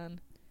tan.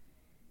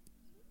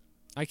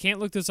 I can't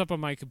look this up on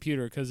my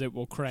computer because it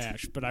will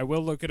crash, but I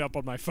will look it up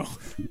on my phone.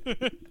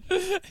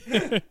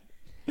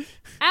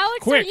 Alex,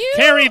 Quick,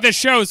 carry the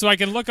show so I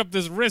can look up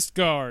this wrist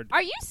guard.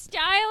 Are you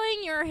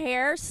styling your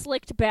hair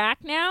slicked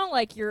back now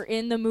like you're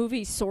in the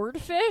movie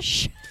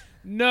Swordfish?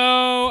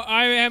 No,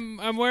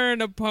 I'm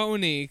wearing a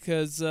pony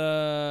because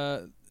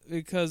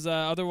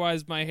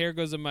otherwise my hair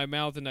goes in my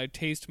mouth and I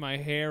taste my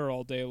hair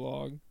all day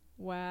long.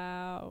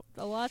 Wow,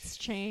 a lot's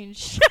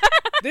changed.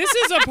 This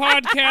is a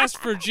podcast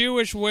for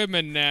Jewish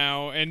women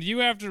now, and you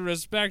have to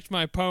respect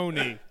my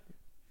pony.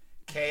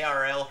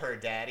 KRL her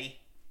daddy.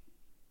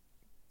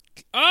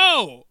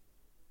 Oh!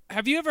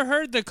 Have you ever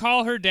heard the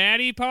Call Her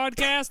Daddy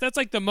podcast? That's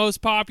like the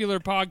most popular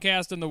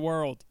podcast in the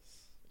world.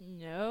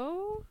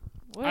 No.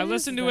 I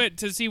listened to it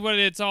to see what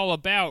it's all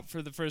about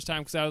for the first time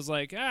because I was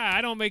like,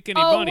 I don't make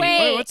any money.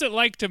 Wait. What's it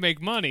like to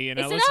make money? And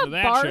I Is listened to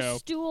it that a show.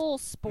 Barstool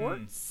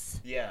Sports?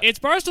 Yeah. It's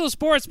Barstool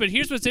Sports, but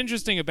here's what's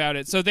interesting about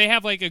it. So they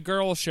have like a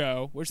girl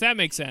show, which that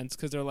makes sense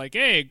because they're like,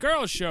 hey,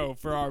 girl show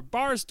for our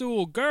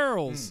Barstool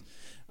girls.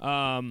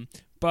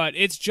 But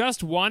it's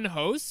just one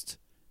host,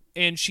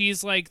 and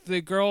she's like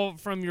the girl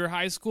from your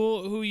high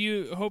school who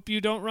you hope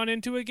you don't run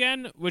into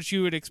again, which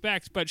you would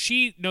expect. But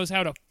she knows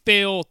how to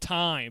fill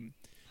time.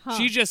 Huh.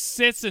 She just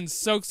sits and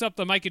soaks up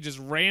the mic and just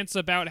rants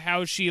about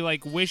how she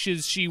like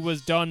wishes she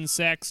was done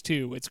sex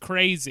too. It's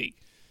crazy.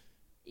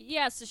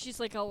 Yeah, so she's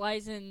like a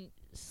Liza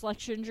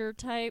Schlesinger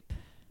type.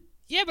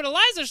 Yeah, but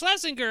Eliza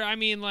Schlesinger, I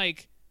mean,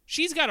 like,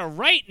 she's got to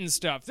write and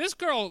stuff. This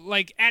girl,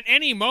 like, at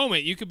any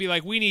moment, you could be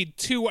like, we need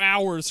 2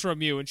 hours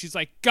from you. And she's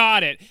like,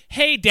 got it.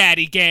 Hey,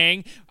 daddy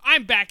gang,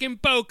 I'm back in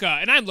Boca,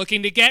 and I'm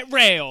looking to get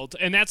railed.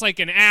 And that's like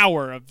an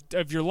hour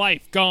of your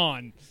life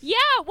gone. Yeah,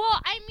 well,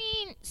 I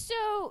mean,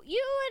 so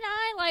you and I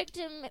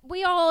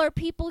we all are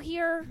people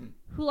here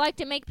who like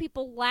to make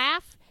people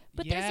laugh.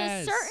 But Yes.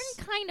 there's a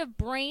certain kind of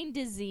brain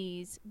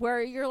disease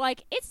where you're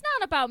like, it's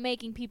not about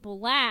making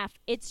people laugh.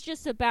 It's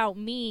just about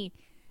me,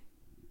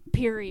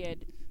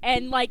 period.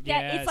 And like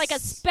that, it's like a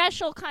Yes.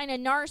 special kind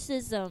of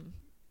narcissism.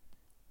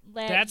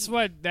 That's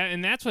what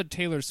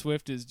Taylor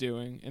Swift is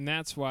doing, and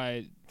that's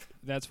why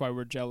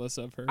we're jealous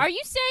of her. Are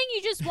you saying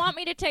you just want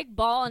me to take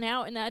balling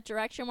out in that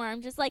direction where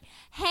I'm just like,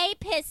 hey,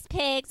 piss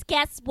pigs,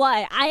 guess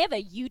what? I have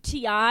a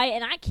UTI,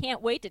 and I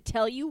can't wait to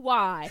tell you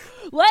why.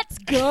 Let's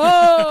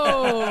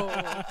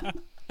go!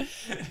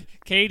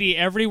 Katie,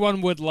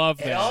 everyone would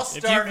love It that. all If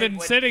you've started been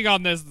when- sitting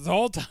on this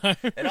whole time.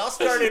 It all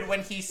started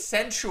when he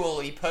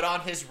sensually put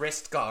on his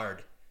wrist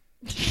guard.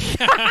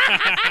 And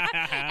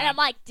I'm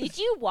like, did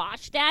you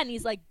watch that? And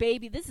he's like,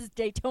 baby, this is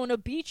Daytona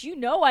Beach. You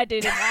know I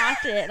didn't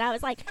watch it. And I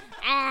was like,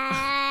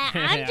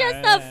 I'm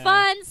just a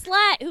fun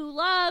slut who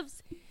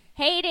loves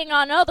hating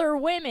on other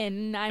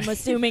women. I'm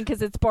assuming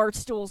because it's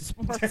Barstool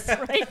Sports,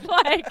 right?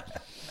 Like,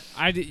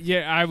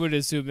 I would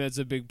assume that's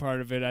a big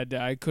part of it.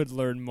 I could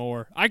learn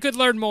more. I could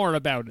learn more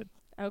about it.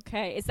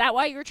 okay. Is that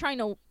why you're trying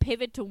to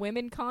pivot to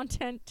women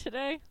content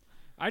today?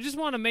 I just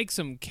want to make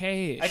some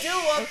cash. I do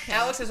love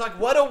Alex is like,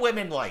 what do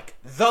women like?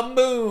 The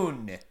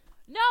moon.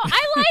 No,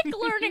 I like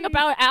learning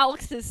about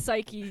Alex's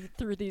psyche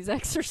through these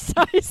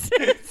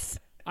exercises.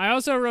 I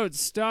also wrote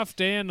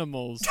stuffed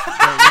animals.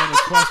 That ran a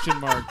question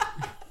mark.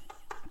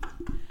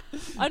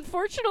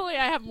 Unfortunately,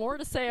 I have more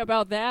to say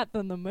about that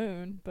than the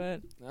moon,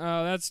 but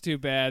Oh, that's too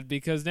bad,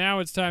 because now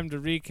it's time to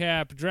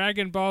recap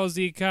Dragon Ball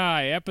Z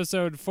Kai,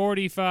 episode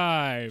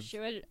 45.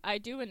 should I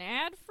do an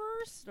ad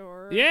first,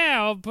 or? Yeah,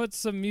 I'll put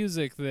some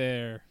music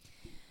there.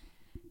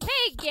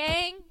 Hey,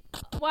 gang!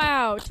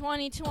 Wow,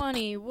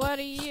 2020, what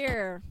a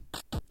year.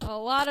 A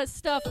lot of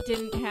stuff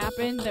didn't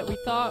happen that we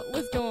thought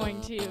was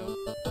going to.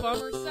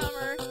 Bummer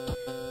summer.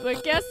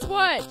 But guess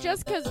what?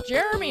 Just because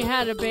Jeremy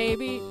had a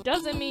baby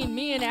doesn't mean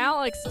me and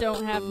Alex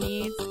don't have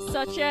needs,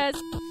 such as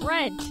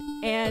rent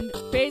and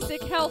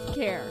basic health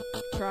care,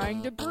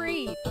 trying to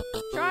breathe,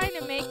 trying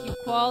to make you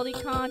quality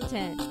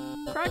content,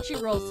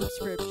 Crunchyroll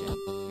subscription,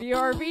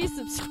 VRV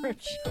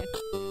subscription,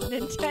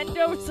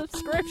 Nintendo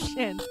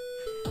subscription.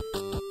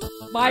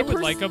 I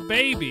would like a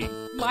baby.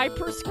 My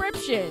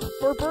prescription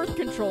for birth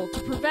control to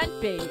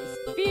prevent babies,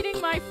 feeding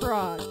my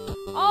frog.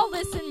 All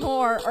this and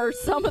more are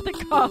some of the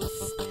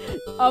costs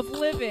of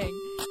living,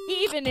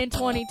 even in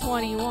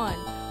 2021.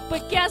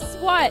 But guess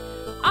what?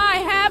 I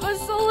have a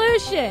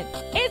solution.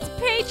 It's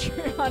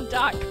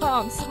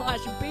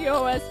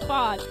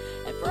patreon.com/BOSpod.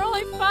 And for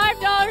only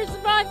 $5 a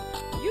month,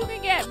 you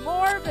can get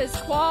more of this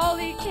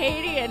quality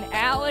Katie and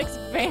Alex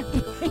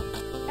vamping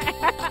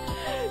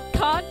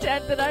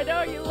content that I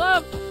know you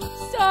love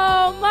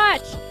so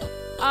much.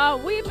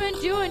 We've been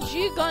doing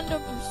G Gundam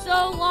for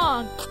so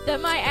long that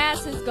my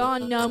ass has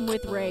gone numb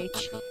with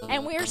rage.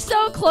 And we are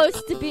so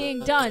close to being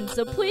done,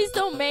 so please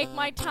don't make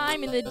my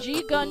time in the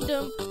G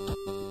Gundam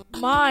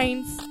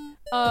mines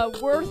a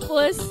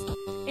worthless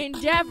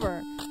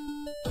endeavor.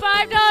 $5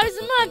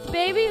 a month,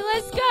 baby,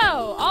 let's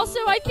go. Also,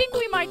 I think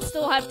we might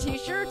still have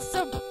t-shirts,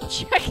 so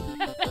check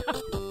that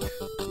out.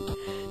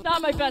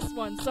 Not my best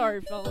one,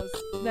 sorry fellas.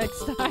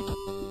 Next time.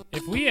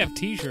 If we have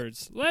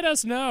t-shirts, let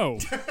us know.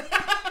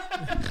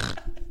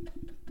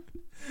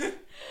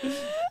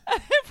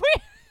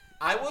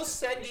 I will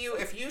send you,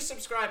 if you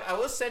subscribe, I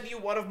will send you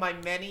one of my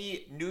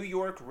many New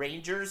York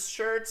Rangers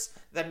shirts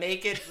that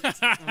make it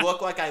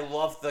look like I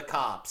love the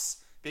cops.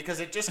 Because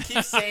it just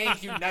keeps saying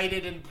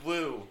United in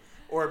Blue.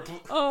 Or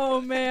Oh,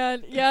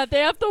 man. Yeah,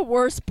 they have the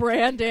worst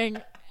branding.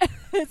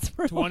 It's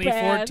real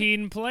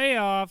 2014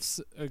 playoffs,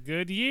 a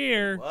good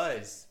year.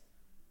 was.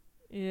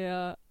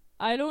 Yeah.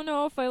 I don't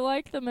know if I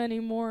like them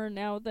anymore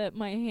now that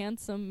my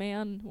handsome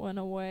man went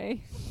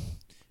away.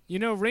 You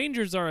know,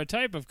 Rangers are a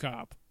type of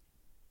cop.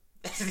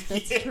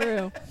 That's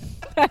true.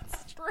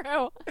 That's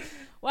true.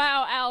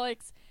 Wow,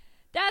 Alex.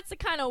 That's the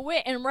kind of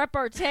wit and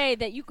repartee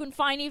that you can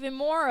find even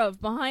more of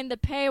behind the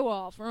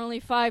paywall for only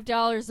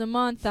 $5 a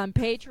month on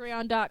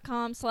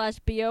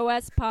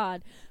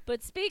patreon.com/BOSpod.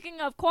 But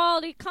speaking of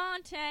quality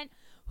content,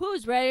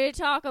 who's ready to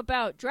talk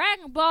about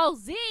Dragon Ball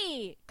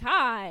Z?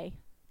 Kai.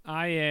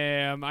 I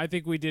am. I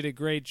think we did a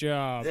great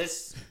job.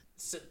 This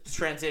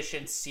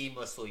transitioned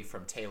seamlessly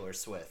from Taylor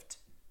Swift.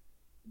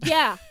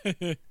 Yeah.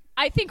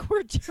 I think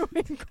we're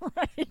doing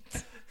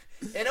great.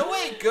 In a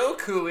way,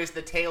 Goku is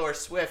the Taylor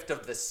Swift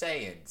of the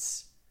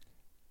Saiyans.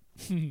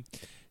 You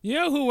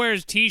know who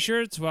wears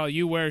t-shirts while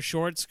you wear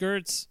short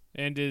skirts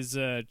and is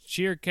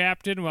cheer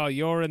captain while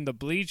you're in the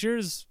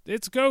bleachers?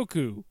 It's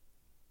Goku.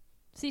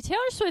 See,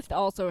 Taylor Swift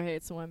also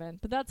hates women,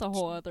 but that's a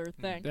whole other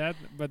thing.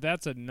 But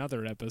that's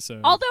another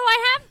episode. Although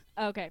I have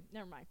Okay,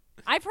 never mind.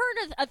 I've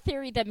heard a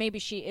theory that maybe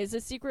she is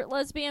a secret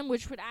lesbian,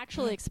 which would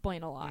actually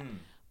explain a lot.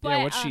 But,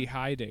 yeah, what's she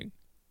hiding?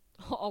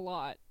 A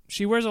lot.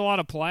 She wears a lot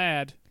of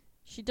plaid.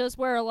 She does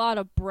wear a lot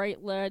of bright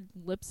red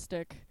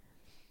lipstick.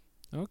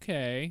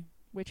 Okay.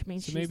 Which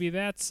means so maybe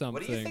that's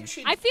something. What do you think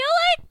she... I feel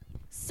like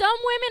some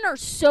women are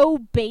so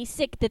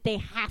basic that they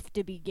have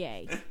to be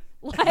gay.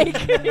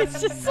 Like,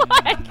 it's just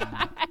like...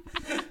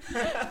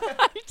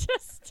 I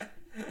just...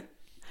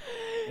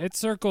 It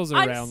circles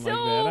around like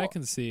that. I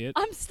can see it.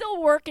 I'm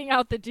still working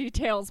out the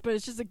details, but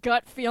it's just a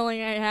gut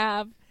feeling I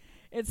have.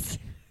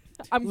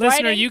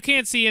 Listener, you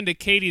can't see into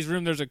Katie's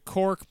room. There's a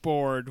cork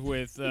board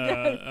with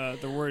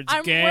the words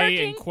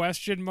gay and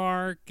question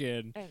mark.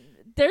 And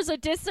there's a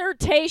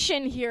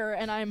dissertation here,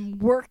 and I'm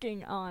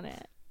working on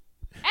it.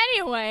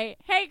 Anyway,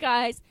 hey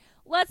guys,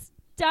 let's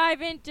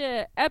dive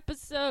into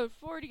episode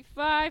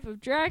 45 of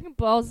Dragon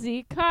Ball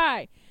Z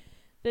Kai.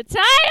 The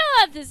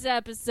title of this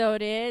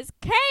episode is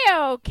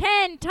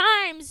Kaioken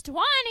times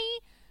 20,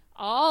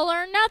 all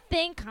or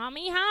nothing,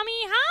 Kamehameha.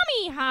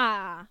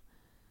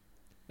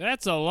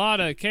 That's a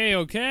lot of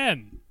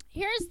Kaioken.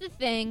 Here's the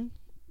thing.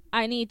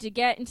 I need to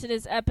get into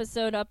this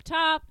episode up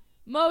top.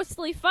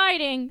 Mostly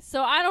fighting,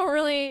 so I'm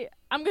going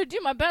to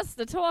do my best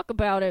to talk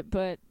about it,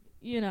 but,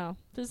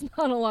 there's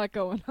not a lot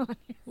going on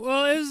here.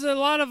 Well, there's a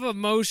lot of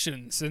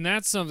emotions, and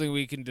that's something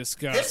we can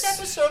discuss. This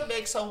episode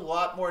makes a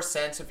lot more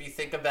sense if you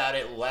think about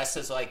it less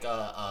as like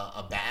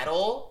a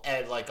battle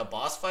and like a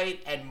boss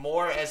fight, and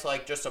more as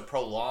like just a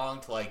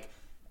prolonged like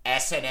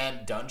S&M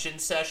dungeon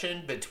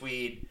session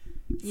between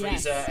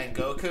Frieza and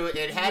Goku.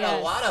 It had a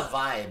lot of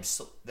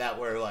vibes that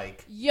were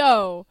like...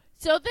 Yo,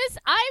 so this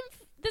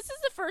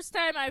is the first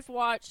time I've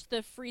watched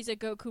the Frieza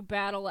Goku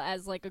battle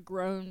as like a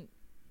grown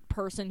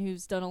person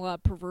who's done a lot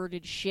of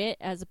perverted shit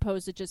as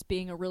opposed to just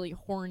being a really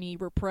horny,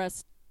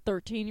 repressed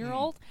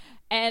 13-year-old.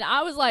 And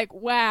I was like,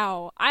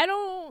 wow, I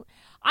thought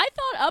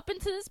up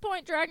until this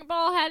point Dragon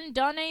Ball hadn't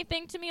done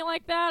anything to me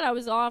like that. I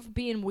was off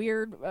being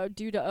weird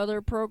due to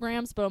other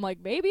programs, but I'm like,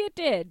 maybe it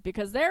did,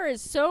 because there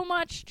is so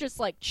much just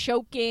like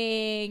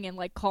choking and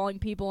like calling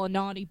people a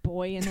naughty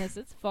boy in this.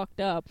 It's fucked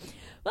up.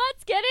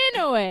 Let's get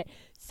into it.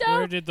 So,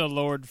 where did the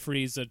Lord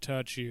Frieza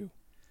touch you?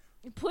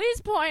 Please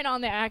point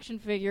on the action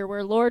figure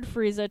where Lord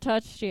Frieza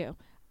touched you.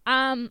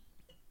 Another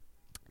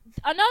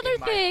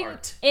thing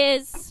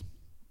is,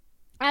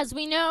 as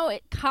we know,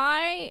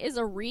 Kai is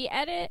a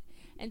re-edit,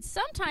 and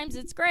sometimes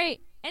it's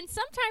great, and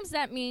sometimes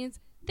that means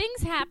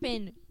things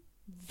happen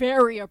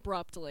very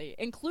abruptly,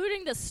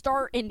 including the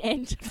start and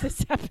end of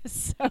this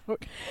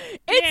episode.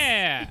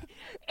 It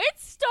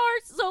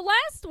starts, so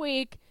last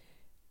week,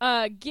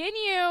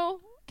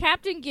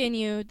 Captain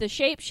Ginyu, the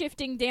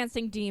shape-shifting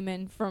dancing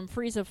demon from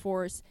Frieza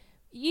Force,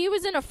 he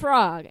was in a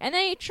frog, and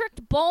then he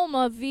tricked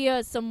Bulma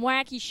via some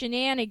wacky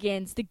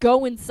shenanigans to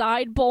go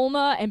inside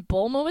Bulma, and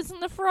Bulma was in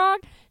the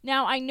frog.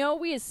 Now, I know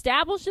we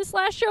established this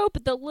last show,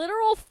 but the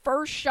literal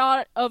first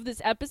shot of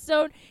this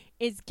episode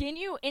is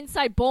Ginyu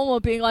inside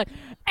Bulma being like,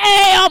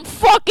 "Hey, I'm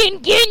fucking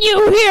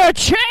Ginyu here,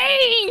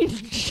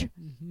 change!"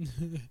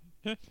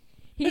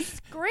 He's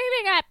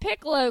screaming at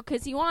Piccolo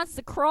because he wants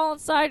to crawl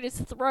inside his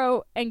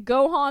throat, and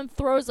Gohan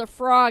throws a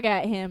frog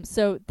at him.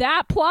 So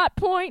that plot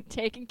point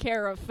taken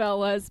care of,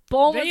 fellas.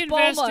 They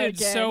invested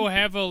so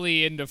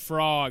heavily into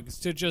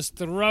frogs to just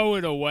throw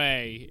it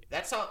away.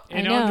 That's all.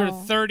 In under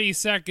 30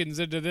 seconds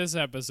into this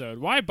episode.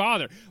 Why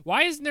bother?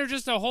 Why isn't there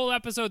just a whole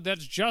episode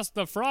that's just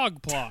the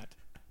frog plot?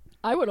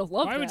 I would have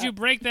loved that. Why would you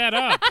break that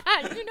up?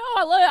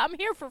 I'm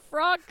here for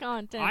frog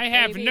content. I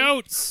have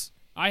notes.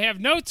 I have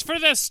notes for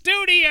the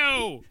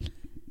studio.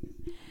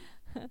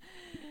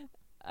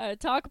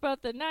 Talk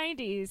about the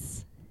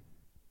 90s.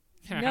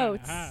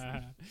 Notes.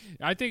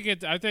 I think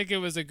it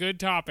was a good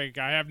topic.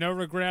 I have no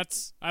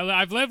regrets.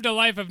 I've lived a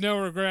life of no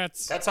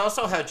regrets. That's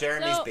also how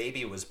Jeremy's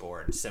baby was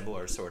born.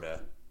 Similar, sort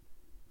of.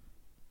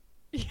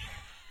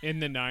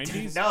 In the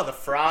 90s? No, the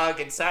frog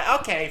inside.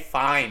 Okay,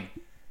 fine.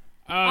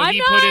 Oh,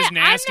 he put his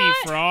nasty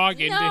frog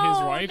into his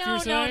wife, you're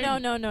saying?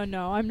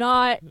 No. I'm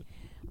not.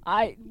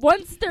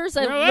 Once there's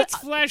a... let's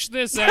flesh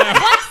this out.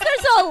 Once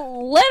there's a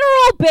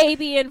literal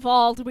baby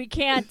involved, we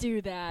can't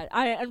do that.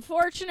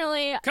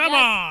 Unfortunately... Come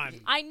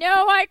on! I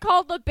know I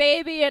called the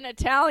baby an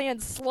Italian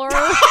slur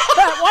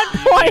at one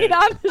point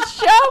on the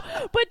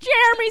show, but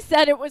Jeremy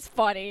said it was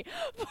funny.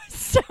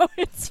 So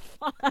it's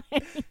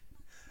fine.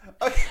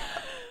 Okay.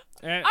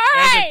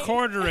 As a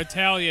quarter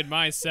Italian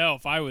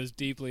myself, I was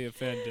deeply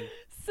offended.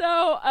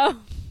 So, oh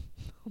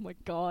my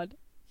god.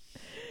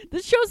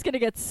 This show's gonna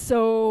get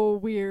so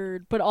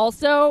weird, but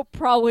also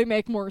probably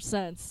make more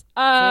sense.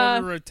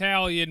 Quarter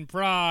Italian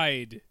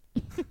pride.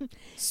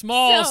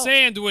 Small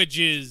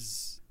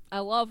sandwiches. I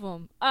love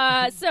them.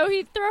 So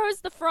he throws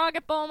the frog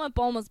at Bulma.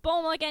 Bulma's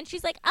Bulma again.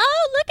 She's like,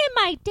 "Oh, look at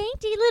my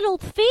dainty little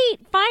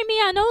feet. Find me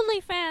on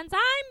OnlyFans.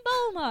 I'm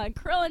Bulma." And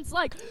Krillin's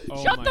like,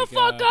 "Shut the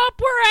fuck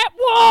up. We're at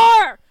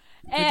war."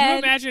 Could you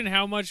imagine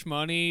how much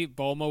money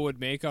Bulma would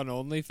make on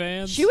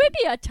OnlyFans? She would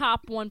be a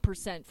top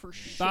 1% for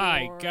sure.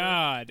 By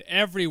God,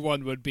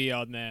 everyone would be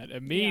on that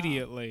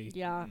immediately.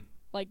 Yeah.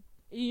 Like,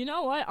 You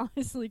know what?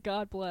 Honestly,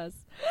 God bless.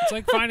 It's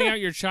like finding out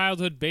your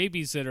childhood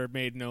babysitter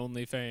made an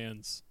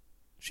OnlyFans.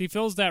 She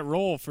fills that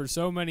role for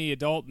so many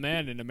adult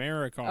men in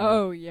America.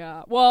 Oh,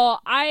 yeah.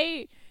 Well,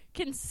 I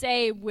can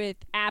say with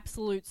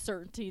absolute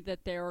certainty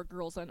that there are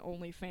girls on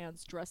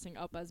OnlyFans dressing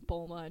up as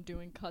Bulma and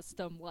doing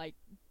custom, like,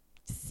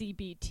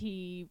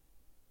 CBT,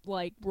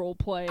 like, role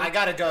play. I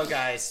gotta go,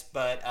 guys,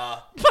 but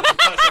we can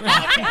post a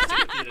podcast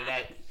with you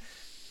tonight.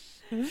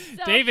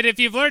 So, David, if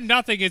you've learned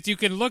nothing, is you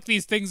can look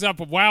these things up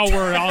while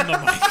we're on the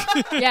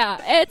mic. yeah,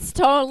 it's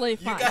totally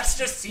fine. You guys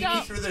just see me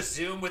through the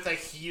Zoom with a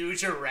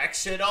huge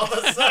erection all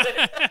of a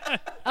sudden.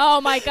 Oh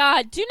my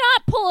God! Do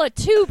not pull a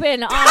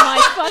tubin on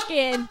my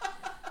fucking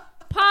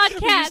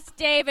podcast,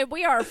 David.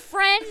 We are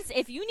friends.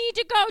 If you need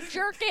to go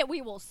jerk it,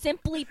 we will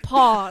simply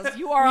pause.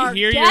 You are our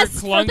You hear your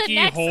guest for the clunky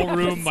next whole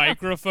room episode.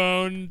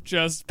 microphone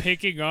just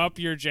picking up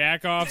your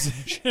jack off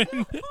section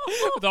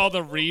with all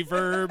the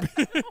reverb.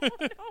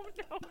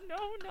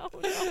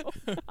 No.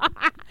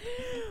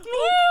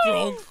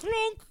 Clunk,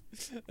 clunk.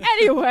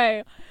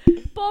 Anyway,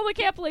 Bulma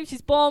can't believe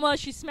she's Bulma.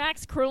 She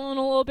smacks Krillin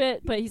a little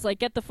bit, but he's like,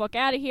 get the fuck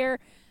out of here.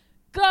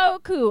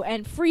 Goku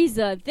and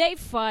Frieza, they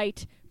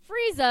fight.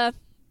 Frieza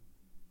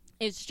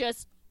is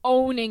just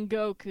owning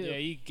Goku. Yeah,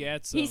 he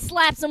gets him. He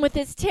slaps him with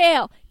his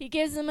tail. He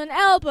gives him an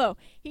elbow.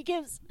 He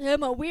gives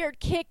him a weird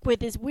kick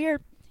with his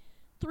weird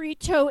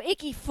three-toe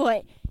icky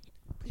foot.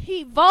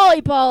 He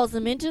volleyballs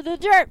him into the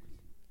dirt.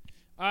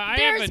 I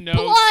There's have a note.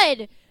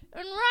 blood,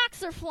 and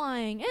rocks are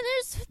flying, and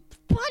there's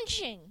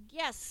punching.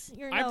 Yes,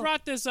 you're I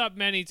brought this up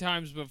many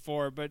times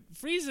before, but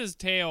Frieza's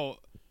tail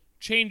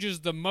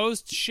changes the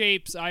most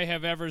shapes I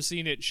have ever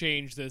seen it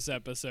change this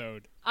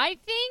episode. I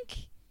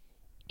think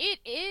it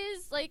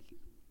is like,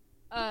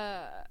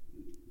 I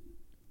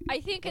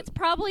think it's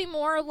probably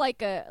more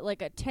like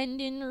a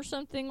tendon or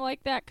something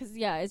like that. Cause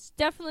yeah, it's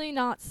definitely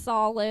not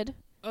solid.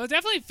 It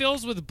definitely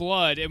fills with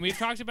blood, and we've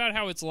talked about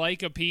how it's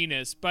like a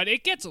penis, but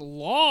it gets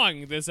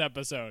long this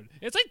episode.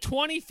 It's like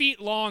 20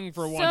 feet long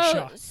for one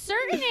shot.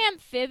 Certain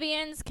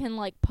amphibians can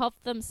like puff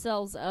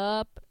themselves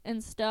up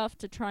and stuff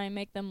to try and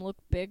make them look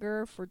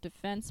bigger for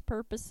defense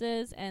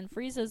purposes, and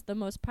Frieza's the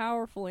most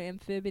powerful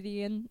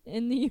amphibian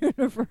in the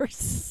universe.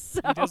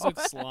 So. He does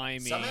look slimy.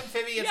 Some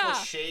amphibians will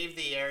shave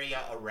the area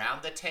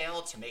around the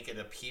tail to make it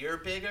appear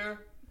bigger.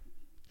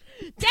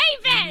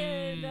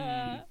 David!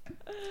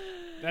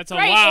 That's a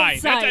Great lie.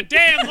 insight. That's a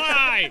damn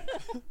lie.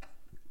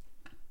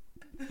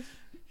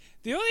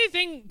 The only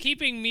thing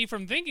keeping me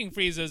from thinking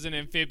Frieza's an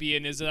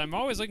amphibian is that I'm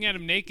always looking at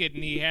him naked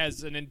and he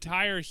has an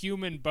entire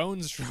human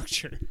bone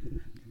structure.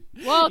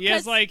 Well, He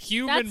has like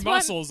human that's what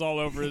muscles all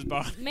over his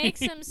body. makes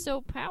him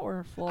so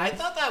powerful. I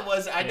thought that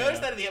was. I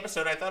noticed that in the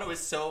episode. I thought it was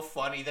so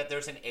funny that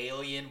there's an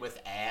alien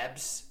with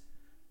abs.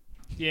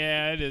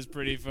 Yeah, it is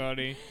pretty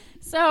funny.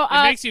 So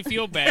It makes you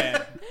feel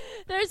bad.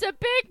 there's a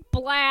big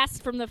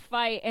blast from the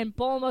fight, and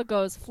Bulma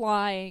goes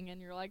flying,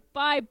 and you're like,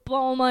 bye,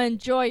 Bulma,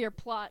 enjoy your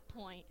plot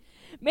point.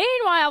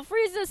 Meanwhile,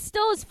 Frieza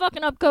still is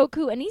fucking up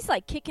Goku, and he's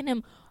like kicking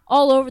him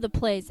all over the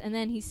place, and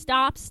then he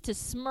stops to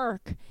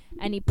smirk,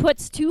 and he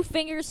puts two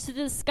fingers to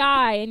the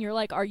sky, and you're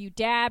like, are you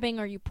dabbing?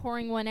 Are you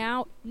pouring one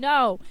out?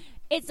 No.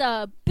 It's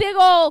a big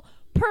ol'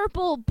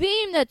 purple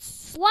beam that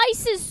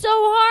slices so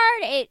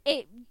hard,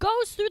 it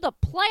goes through the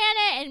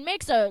planet and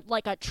makes a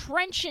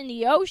trench in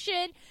the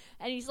ocean,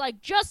 and he's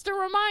like, just a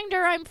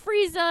reminder, I'm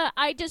Frieza,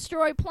 I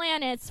destroy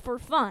planets for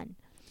fun.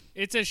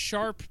 It's a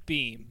sharp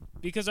beam.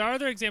 Because our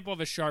other example of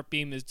a sharp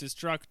beam is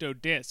Destructo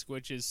Disc,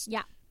 which is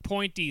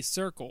pointy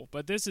circle.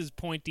 But this is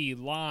pointy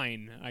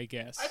line, I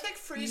guess. I think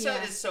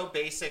Frieza is so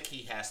basic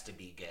he has to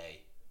be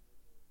gay.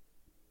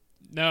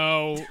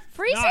 No, not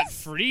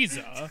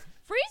Frieza.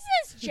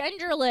 Frieza's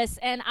genderless,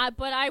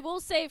 but I will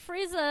say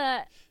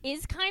Frieza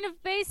is kind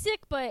of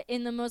basic, but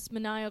in the most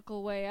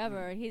maniacal way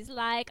ever. He's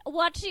like,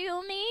 what do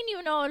you mean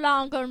you no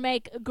longer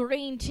make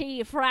green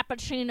tea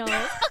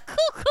frappuccinos?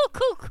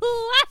 Cool.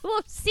 I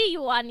will see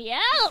you on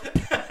Yelp.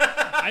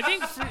 I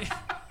think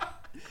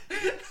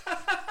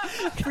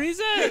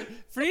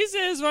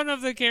Frieza is one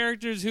of the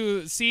characters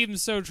who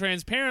seems so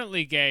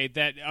transparently gay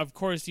that, of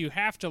course, you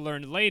have to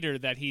learn later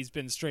that he's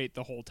been straight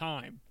the whole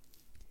time.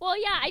 Well,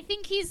 yeah, I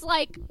think he's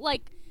like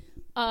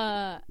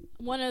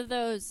one of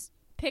those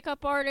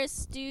pickup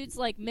artist dudes,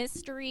 like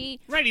Mystery.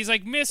 Right, he's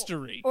like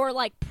Mystery. Or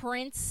like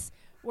Prince,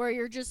 where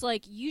you're just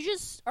like, you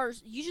just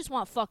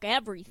want to fuck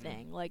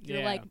everything. Like,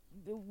 you're like,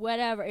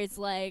 whatever. It's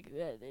like,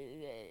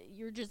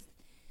 you're just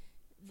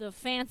the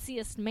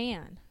fanciest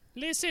man.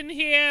 Listen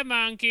here,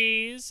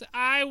 monkeys.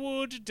 I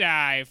would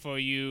die for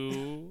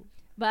you.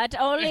 But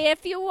only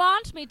if you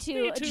want me to.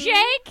 Me too.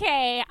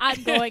 JK,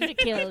 I'm going to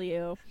kill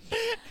you.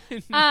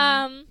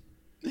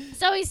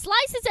 So he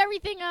slices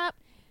everything up,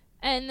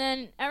 and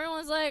then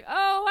everyone's like,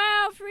 oh,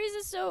 wow,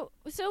 Frieza's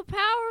so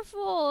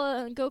powerful.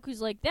 And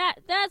Goku's like,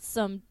 that's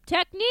some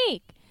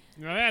technique.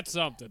 Now that's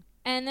something.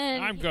 And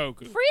then I'm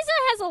Goku. Frieza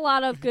has a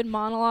lot of good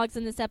monologues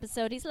in this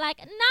episode. He's like,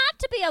 not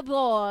to be a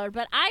bore,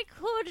 but I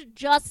could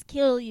just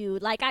kill you.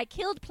 Like I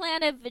killed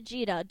Planet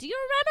Vegeta. Do you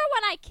remember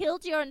when I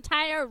killed your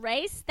entire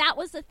race? That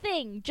was a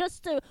thing.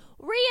 Just to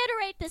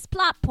reiterate this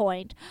plot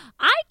point,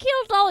 I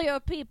killed all your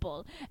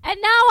people, and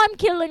now I'm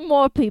killing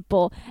more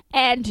people.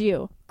 And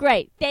you.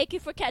 Great. Thank you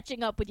for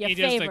catching up with your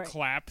favorite. He does the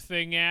clap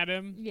thing at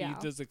him. Yeah. He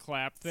does the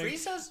clap thing.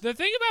 Frieza's... The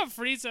thing about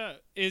Frieza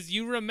is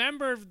you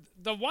remember...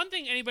 The one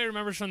thing anybody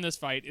remembers from this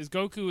fight is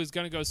Goku is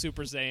going to go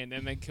Super Saiyan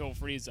and then kill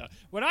Frieza.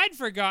 What I'd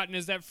forgotten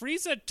is that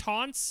Frieza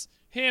taunts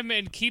him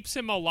and keeps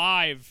him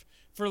alive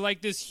for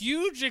like this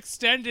huge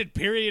extended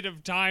period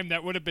of time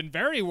that would have been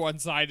very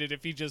one-sided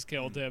if he just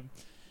killed him.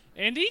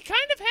 And he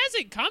kind of has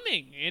it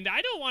coming. And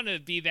I don't want to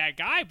be that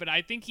guy, but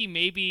I think he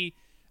maybe...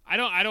 I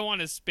don't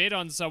want to spit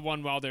on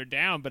someone while they're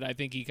down, but I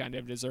think he kind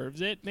of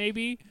deserves it,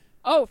 maybe.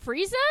 Oh,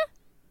 Frieza?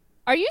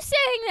 Are you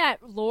saying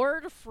that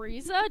Lord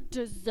Frieza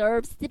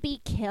deserves to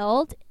be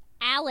killed?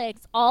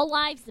 Alex, all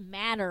lives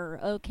matter,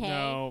 okay?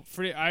 No,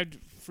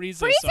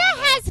 Frieza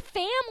has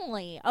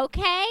family,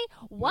 okay?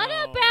 What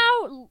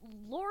about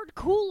Lord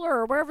Cooler,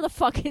 or whatever the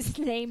fuck his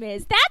name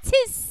is? That's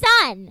his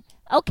son,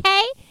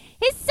 okay?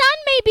 His son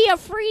may be a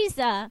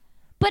Frieza,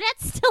 but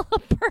that's still a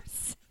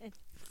person.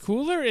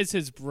 Cooler is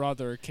his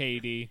brother,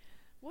 Katie.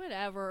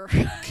 Whatever.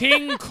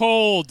 King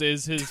Cold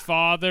is his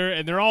father,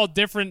 and they're all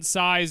different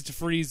sized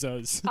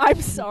Friezas. I'm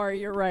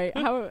sorry, you're right.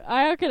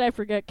 How could I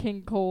forget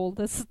King Cold?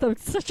 That's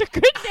such a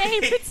good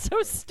name. It's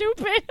so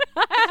stupid.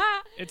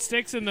 It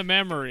sticks in the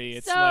memory.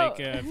 It's so,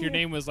 like if your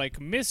name was like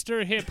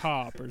Mr. Hip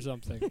Hop or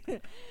something.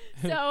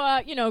 So,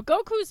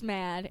 Goku's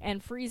mad,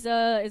 and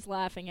Frieza is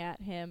laughing at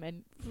him,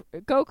 and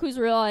Goku's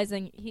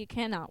realizing he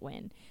cannot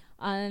win.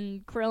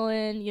 And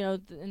Krillin,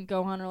 and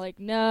Gohan are like,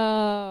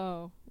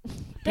 no.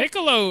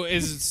 Piccolo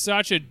is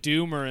such a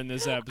doomer in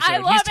this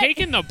episode. He's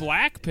taking the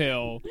black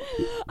pill.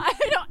 I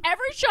know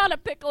every shot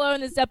of Piccolo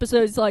in this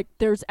episode is like,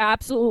 there's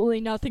absolutely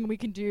nothing we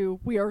can do.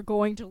 We are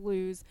going to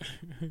lose.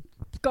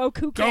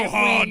 Goku can't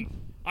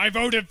win. I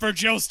voted for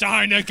Jill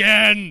Stein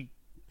again.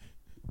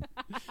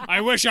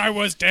 I wish I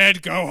was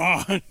dead,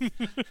 Gohan.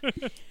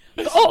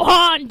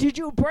 Gohan, did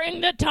you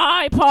bring the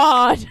Tide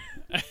Pod?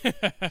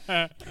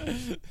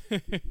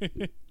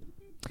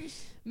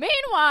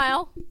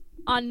 Meanwhile,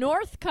 on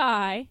North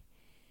Kai,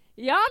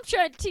 Yamcha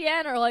and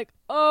Tien are like,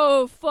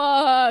 oh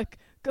fuck,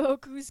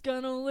 Goku's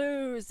gonna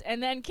lose.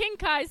 And then King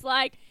Kai's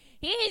like,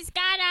 he's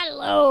gonna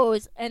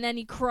lose. And then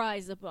he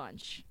cries a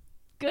bunch.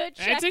 Good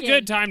check-in. It's a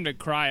good time to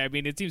cry. I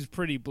mean, it seems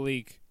pretty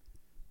bleak.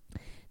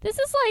 This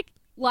is like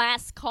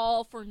last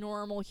call for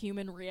normal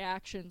human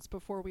reactions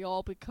before we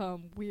all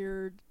become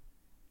weird,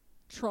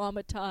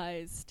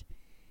 traumatized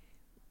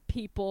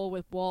people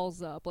with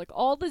walls up. Like,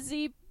 all the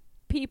Z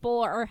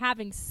people are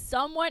having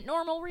somewhat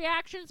normal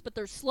reactions, but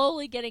they're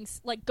slowly getting...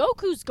 Like,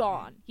 Goku's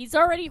gone. He's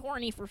already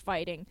horny for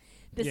fighting.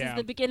 This is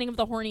the beginning of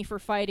the horny for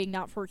fighting,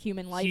 not for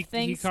human life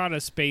things. He caught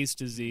a space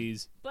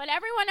disease. But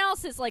everyone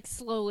else is, like,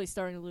 slowly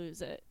starting to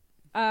lose it.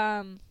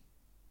 So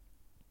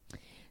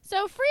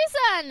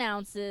Frieza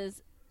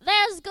announces...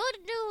 There's good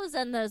news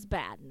and there's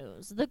bad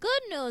news. The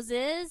good news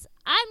is,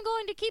 I'm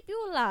going to keep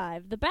you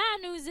alive. The bad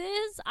news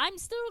is, I'm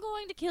still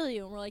going to kill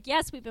you. And we're like,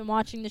 yes, we've been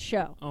watching the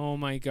show. Oh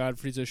my god,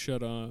 Frieza,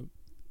 shut up.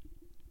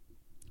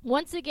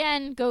 Once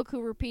again,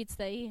 Goku repeats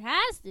that he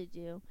has to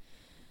do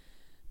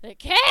the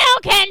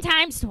Kaioken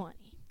times 20.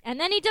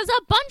 And then he does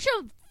a bunch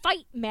of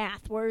fight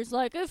math where he's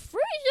like, if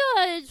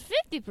Frieza is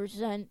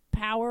 50%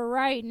 power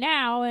right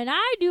now, and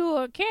I do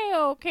a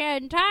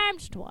Kaioken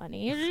times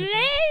 20.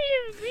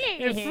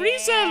 If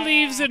Frieza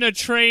leaves in a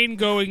train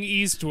going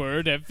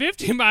eastward at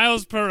 50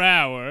 miles per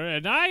hour,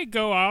 and I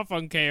go off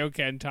on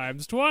Kaioken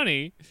times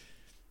 20,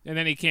 and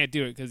then he can't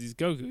do it because he's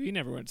Goku. He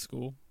never went to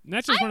school. And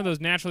that's just one of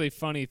those naturally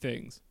funny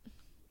things.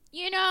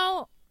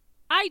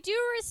 I do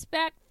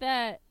respect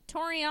that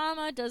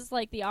Toriyama does,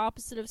 like, the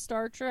opposite of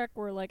Star Trek,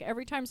 where, like,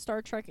 every time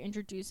Star Trek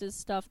introduces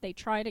stuff, they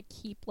try to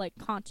keep, like,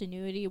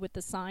 continuity with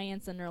the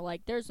science, and they're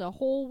like, there's a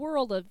whole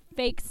world of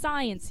fake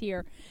science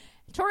here.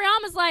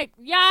 Toriyama's like,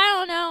 yeah, I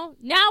don't know.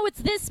 Now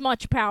it's this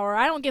much power.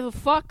 I don't give a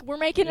fuck. We're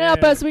making it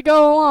up as we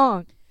go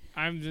along.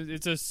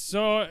 It's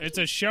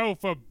a show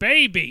for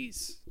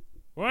babies.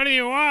 What do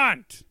you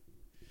want?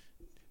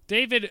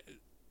 David...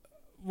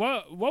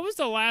 What was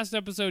the last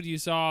episode you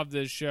saw of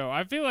this show?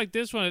 I feel like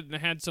this one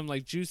had some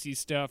like juicy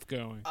stuff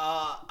going.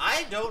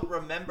 I don't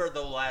remember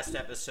the last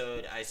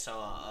episode I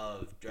saw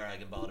of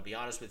Dragon Ball, to be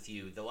honest with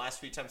you. The last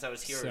few times I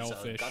was here was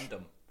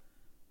Gundam.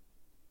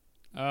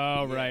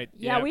 Oh, right.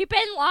 Yeah, we've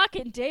been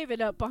locking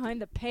David up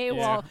behind the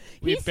paywall. Yeah.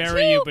 We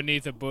bury you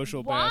beneath a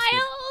bushel basket.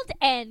 Wild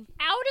and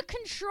out of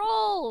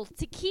control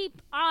to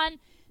keep on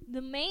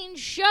the main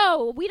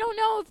show. We don't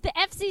know if the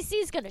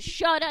FCC is going to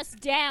shut us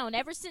down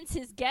ever since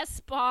his guest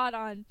spot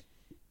on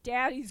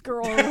Daddy's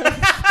Girl. He's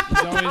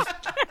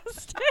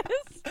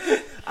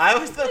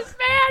always... This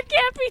man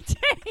can't be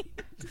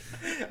tamed.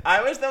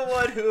 I was the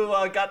one who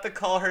got to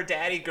call her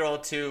Daddy Girl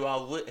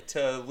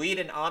to lead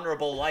an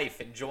honorable life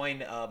and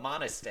join a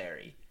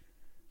monastery.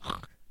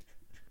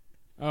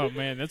 Oh,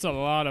 man, that's a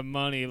lot of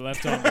money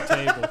left on the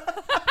table.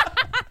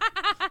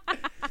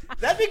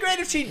 That'd be great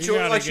if she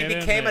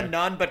became a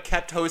nun but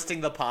kept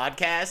hosting the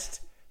podcast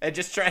and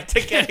just tried to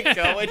get it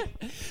going.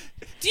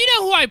 Do you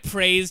know who I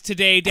praised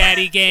today,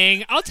 Daddy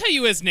Gang? I'll tell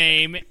you his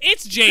name.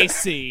 It's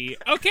JC,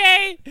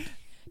 okay?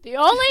 The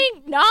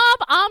only knob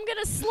I'm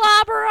going to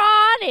slobber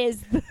on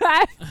is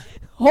that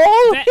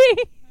holy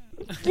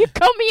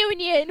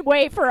communion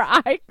wafer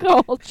I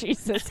call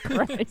Jesus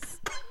Christ.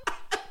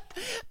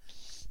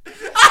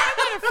 I'm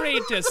not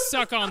afraid to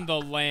suck on the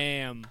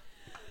lamb.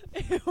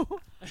 Ew.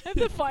 I have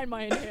to find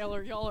my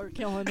inhaler. Y'all are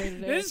killing me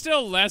today. It's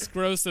still less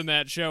gross than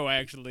that show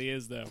actually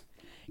is, though.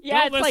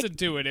 Yeah, Don't listen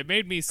to it. It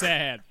made me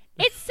sad.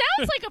 It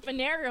sounds like a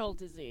venereal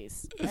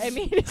disease. I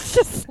mean, it's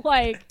just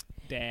like...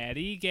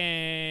 Daddy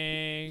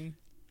Gang.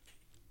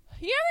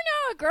 You ever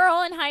know a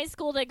girl in high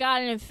school that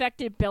got an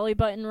infected belly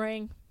button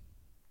ring?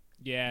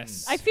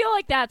 Yes. I feel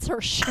like that's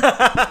her shit.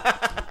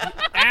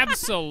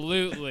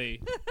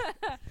 Absolutely.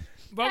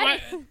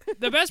 But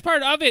the best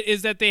part of it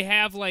is that they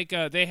have like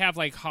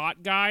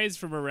hot guys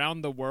from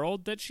around the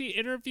world that she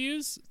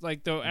interviews.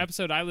 Like the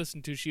episode I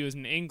listened to, she was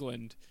in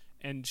England,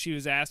 and she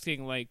was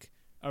asking like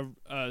a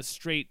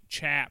straight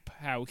chap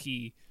how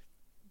he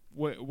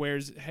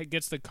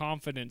gets the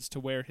confidence to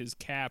wear his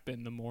cap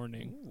in the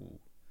morning. Ooh.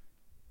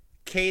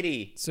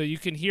 Katie. So you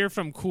can hear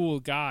from cool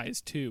guys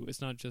too.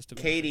 It's not just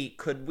about Katie,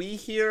 could we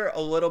hear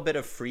a little bit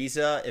of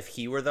Frieza if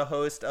he were the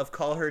host of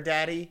Call Her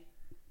Daddy?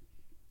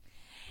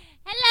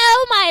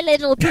 Hello, my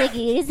little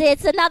piggies.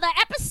 It's another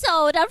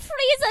episode of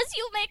Frieza's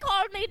You May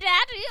Call Me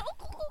Daddy.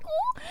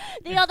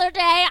 The other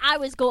day, I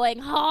was going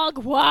hog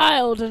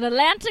wild in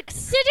Atlantic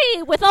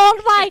City with all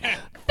my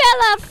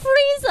fella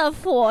Frieza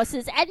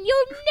forces, and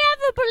you'll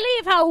never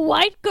believe how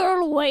white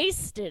girl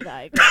wasted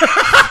I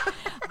got.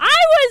 I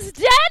was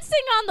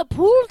dancing on the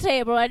pool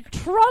table at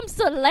Trump's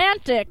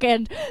Atlantic,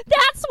 and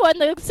that's when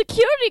the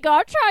security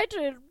guard tried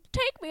to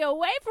take me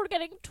away for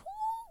getting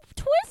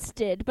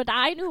twisted, but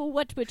I knew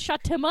what would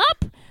shut him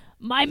up.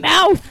 My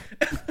mouth.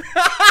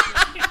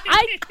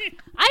 I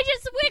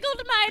just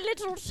wiggled my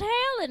little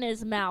tail in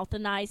his mouth,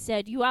 and I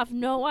said, "You have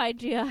no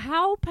idea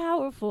how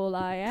powerful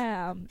I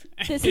am.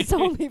 This is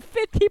only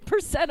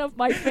 50% of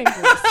my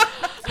fingers."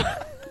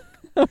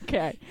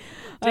 Okay.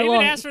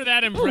 David asked for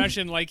that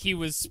impression like he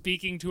was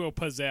speaking to a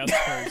possessed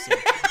person.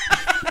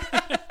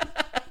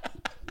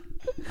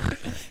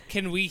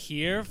 Can we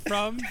hear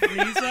from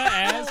Frieza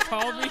as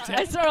Call Me Daddy?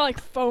 I started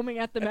like foaming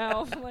at the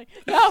mouth. I'm like,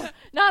 no,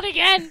 not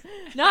again.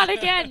 Not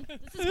again.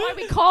 This is why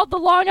we called the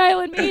Long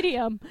Island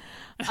Medium.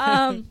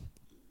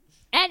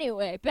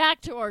 Anyway,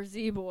 back to our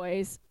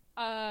Z-Boys.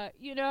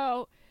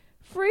 Frieza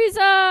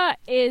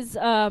is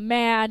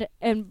mad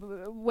and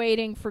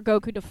waiting for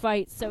Goku to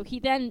fight, so he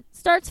then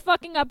starts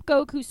fucking up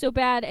Goku so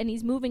bad, and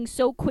he's moving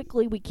so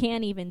quickly we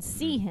can't even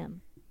see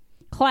him.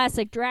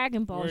 Classic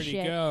Dragon Ball Where'd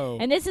shit. he go?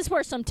 And this is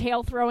where some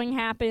tail throwing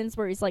happens,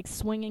 where he's like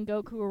swinging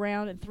Goku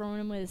around and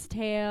throwing him with his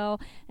tail,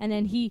 and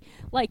then he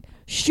like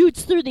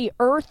shoots through the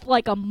earth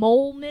like a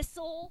mole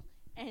missile,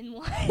 and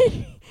like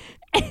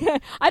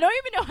I don't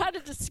even know how to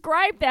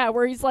describe that,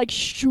 where he's like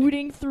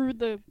shooting through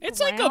the It's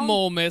ground. like a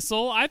mole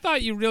missile. I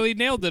thought you really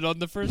nailed it on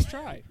the first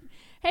try.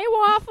 Hey,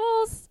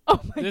 Waffles.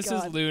 Oh my This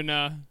god. is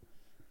Luna.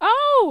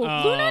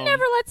 Oh, Luna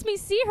never lets me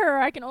see her.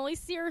 I can only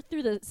see her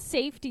through the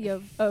safety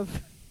of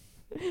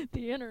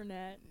the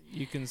internet.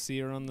 You can see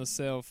her on the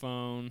cell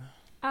phone.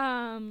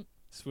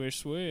 Swish,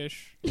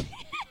 swish.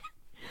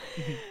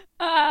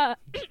 Goku's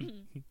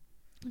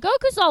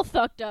all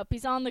fucked up.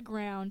 He's on the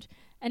ground,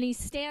 and he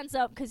stands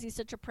up because he's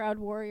such a proud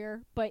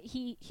warrior, but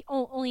he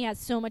only has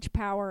so much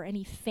power, and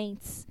he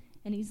faints,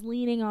 and he's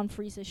leaning on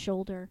Frieza's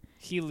shoulder.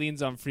 He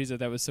leans on Frieza.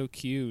 That was so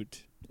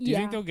cute. Do you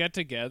think they'll get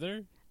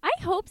together? I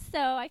hope so.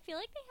 I feel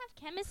like they have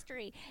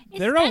chemistry.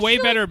 They're a way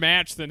better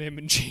match than him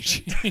and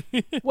Chi-Chi.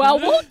 Well,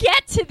 we'll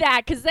get to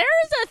that, because there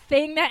is a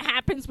thing that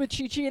happens with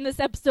Chi-Chi in this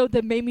episode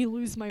that made me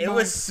lose my mind. It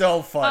was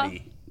so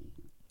funny.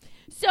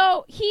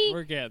 So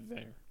We're getting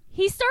there.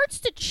 he starts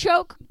to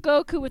choke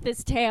Goku with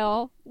his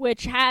tail,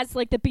 which has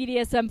like the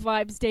BDSM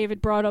vibes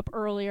David brought up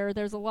earlier.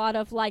 There's a lot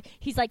of like,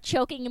 he's like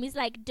choking him. He's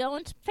like,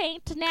 "Don't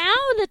faint now,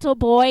 little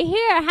boy.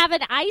 Here, have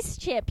an ice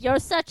chip. You're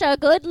such a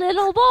good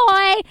little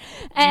boy."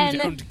 And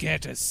you don't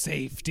get a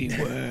safety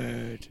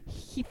word.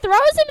 he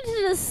throws him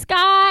into the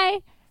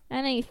sky,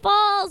 and then he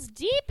falls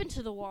deep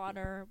into the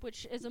water,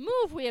 which is a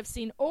move we have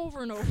seen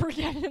over and over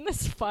again in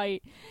this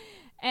fight.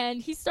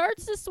 And he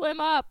starts to swim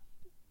up,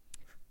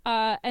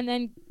 and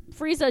then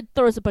Frieza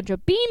throws a bunch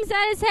of beams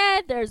at his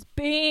head. There's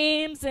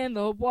beams in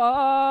the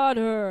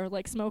water,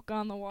 like smoke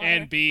on the water.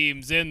 And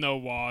beams in the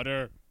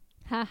water.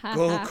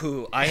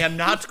 Goku, I am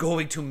not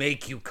going to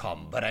make you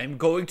come, but I'm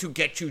going to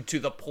get you to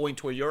the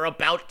point where you're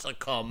about to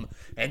come,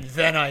 and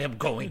then I am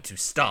going to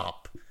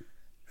stop.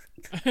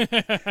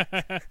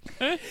 Frieza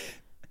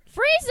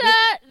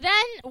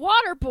then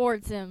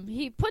waterboards him.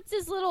 He puts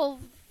his little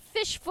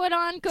fish foot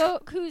on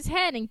Goku's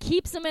head and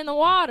keeps him in the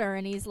water,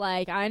 and he's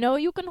like, "I know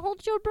you can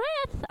hold your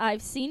breath.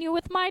 I've seen you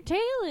with my tail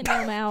in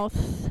your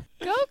mouth."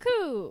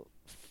 Goku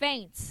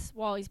faints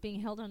while he's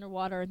being held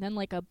underwater, and then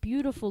like a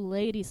beautiful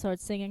lady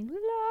starts singing la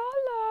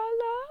la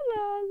la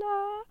la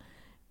la,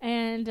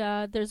 and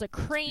there's a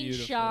crane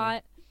beautiful.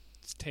 shot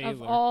It's Taylor.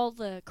 of all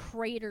the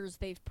craters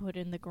they've put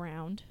in the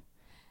ground,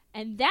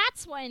 and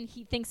that's when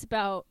he thinks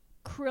about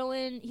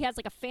Krillin. He has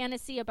like a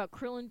fantasy about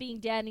Krillin being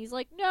dead, and he's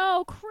like,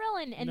 no,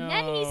 Krillin. And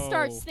then he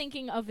starts No.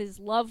 thinking of his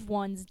loved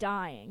ones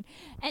dying.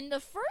 And the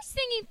first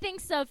thing he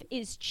thinks of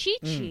is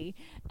Chi-Chi.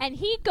 And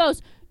he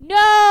goes,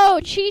 no,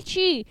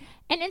 Chi-Chi.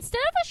 And instead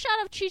of a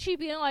shot of Chi-Chi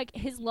being like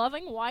his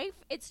loving wife,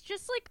 it's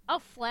just like a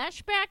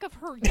flashback of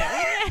her yelling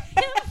at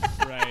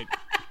him. Right.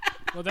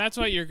 Well, that's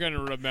what you're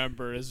gonna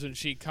remember is when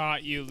she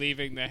caught you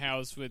leaving the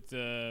house with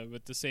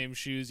the same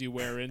shoes you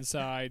wear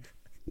inside.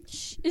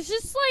 It's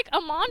just like a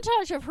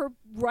montage of her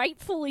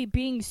rightfully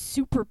being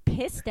super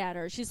pissed at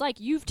her. She's like,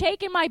 you've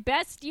taken my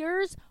best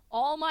years,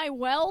 all my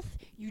wealth.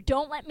 You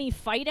don't let me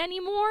fight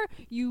anymore.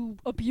 You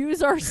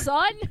abuse our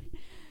son.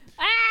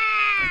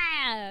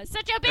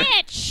 Such a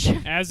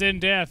bitch. As in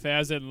death,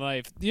 as in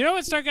life. You know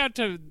what stuck out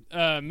to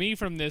me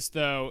from this,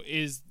 though,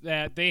 is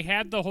that they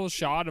had the whole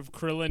shot of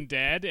Krillin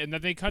dead, and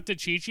then they cut to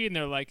Chi-Chi, and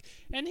they're like,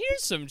 and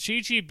here's some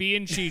Chi-Chi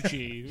being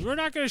Chi-Chi. We're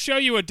not going to show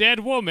you a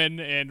dead woman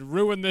and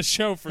ruin this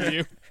show for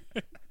you.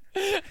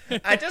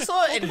 I just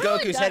saw it in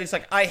Goku's head. He's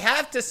like, I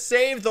have to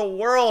save the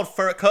world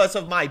because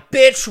of my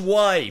bitch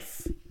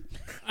wife.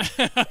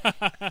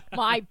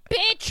 My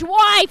bitch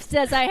wife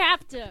says I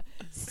have to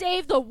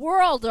save the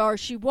world or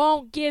she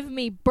won't give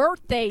me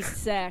birthday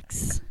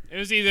sex. It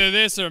was either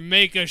this or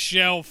make a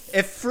shelf.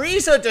 If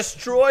Frieza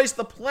destroys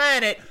the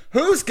planet,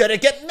 who's gonna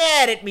get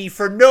mad at me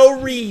for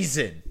no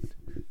reason?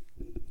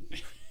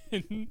 So,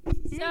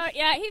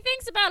 yeah, he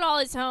thinks about all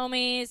his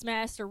homies,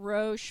 Master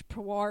Roche,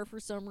 Puar for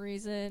some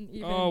reason.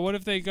 Even Oh, what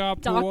if they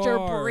got Dr.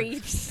 Puar?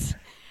 Briefs.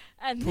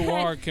 And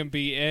Puar can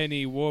be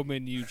any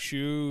woman you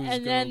choose,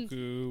 And then-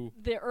 Goku.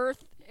 the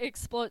Earth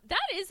explodes. That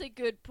is a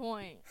good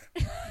point.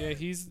 Yeah,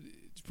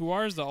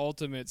 Puar's the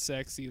ultimate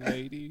sexy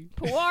lady.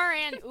 Puar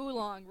and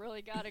Oolong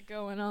really got it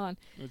going on.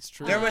 It's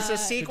true. There was a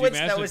sequence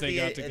imagine that if was they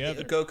got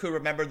together? Goku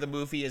remembered the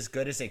movie As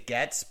Good As It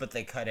Gets, but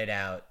they cut it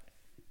out.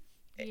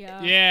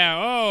 Yeah. Yeah,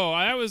 oh,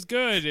 that was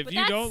good. If But you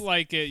that's- don't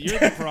like it, you're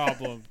the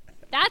problem.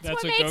 That's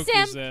That's what what makes Goku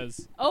him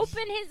says.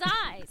 open his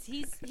eyes.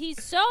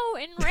 He's so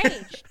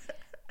enraged.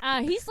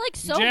 He's like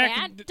so Jack-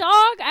 mad,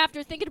 dog,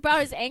 after thinking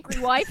about his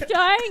angry wife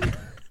dying.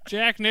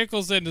 Jack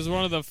Nicholson is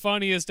one of the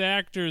funniest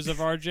actors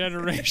of our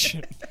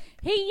generation.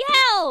 He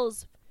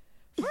yells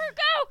for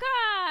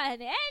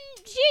Gokan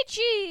and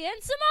Chi-Chi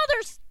and some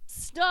other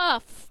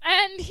stuff,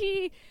 and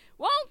he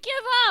won't give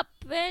up.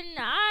 And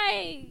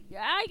I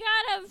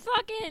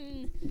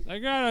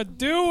gotta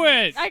do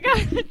it.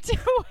 gotta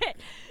do it.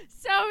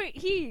 So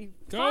he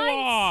Go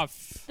finds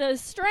off. the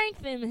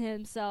strength in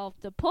himself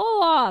to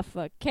pull off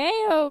a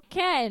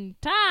Kaioken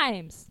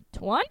times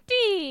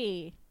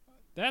 20.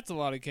 That's a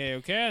lot of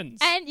Kaioken's.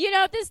 And, you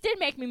know, this did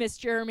make me miss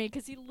Jeremy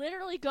because he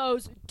literally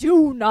goes,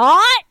 do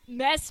not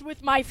mess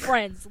with my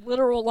friends.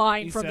 Literal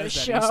line He from the says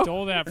show. that. He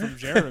stole that from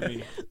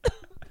Jeremy.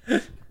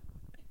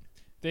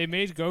 They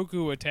made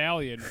Goku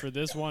Italian for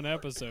this one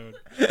episode.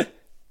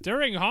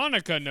 During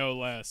Hanukkah, no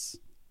less.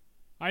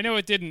 I know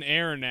it didn't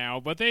air now,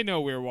 but they know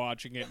we're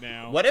watching it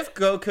now. What if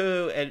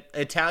Goku and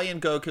Italian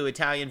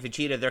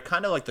Vegeta, they're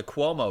kind of like the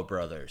Cuomo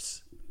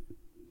brothers.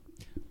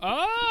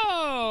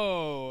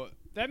 Oh!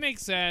 That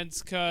makes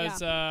sense,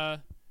 because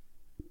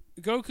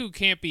Goku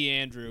can't be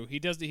Andrew.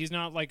 He's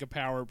not like a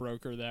power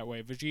broker that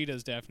way.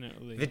 Vegeta's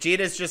definitely.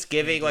 Vegeta's just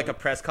giving like a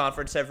press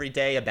conference every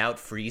day about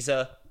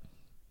Frieza.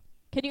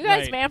 Can you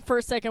guys Right. vamp for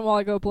a second while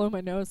I go blow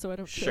my nose so I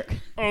don't Sure. choke?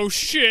 Oh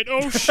shit!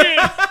 Oh shit!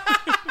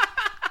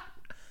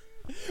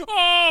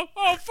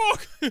 oh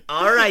fuck!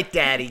 All right,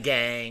 Daddy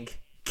Gang.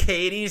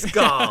 Katie's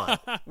gone.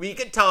 We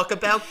can talk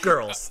about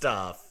girl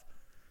stuff.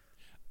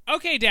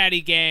 Okay,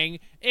 Daddy Gang,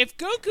 if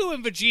Goku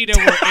and Vegeta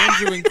were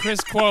Andrew and Chris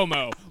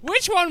Cuomo,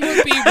 which one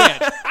would be which?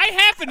 I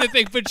happen to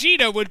think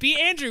Vegeta would be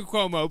Andrew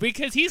Cuomo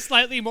because he's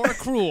slightly more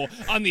cruel.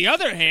 On the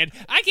other hand,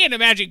 I can't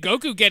imagine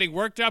Goku getting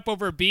worked up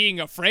over being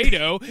a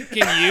Fredo.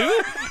 Can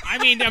you? I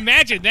mean,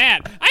 imagine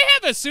that. I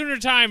have a sooner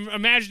time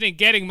imagining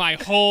getting my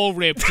hole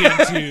ripped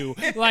into,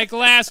 like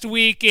last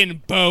week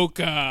in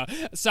Boca.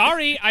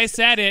 Sorry, I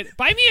said it.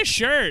 Buy me a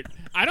shirt.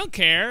 I don't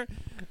care.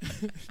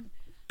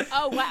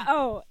 Oh, wow.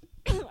 Oh,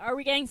 are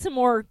we getting some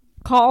more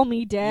Call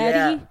Me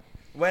Daddy? Yeah.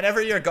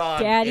 Whenever you're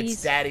gone, Daddies.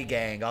 it's Daddy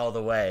Gang all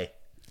the way.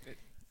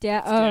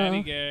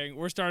 Daddy Gang.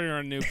 We're starting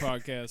our new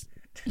podcast.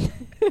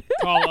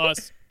 Call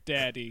us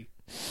Daddy.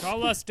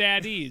 Call us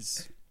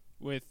Daddies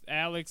with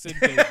Alex and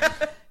Baby.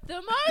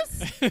 The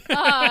most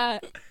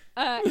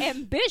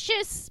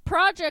ambitious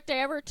project I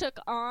ever took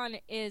on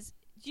is,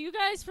 do you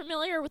guys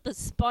familiar with the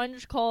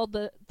sponge called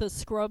the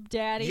Scrub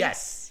Daddy?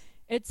 Yes.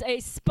 It's a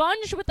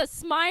sponge with a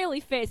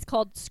smiley face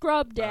called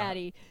Scrub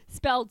Daddy,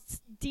 spelled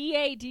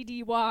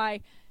Daddy.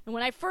 And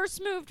when I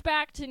first moved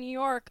back to New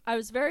York, I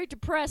was very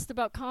depressed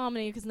about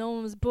comedy because no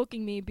one was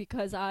booking me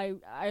because I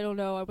don't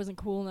know, I wasn't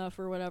cool enough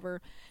or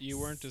whatever. You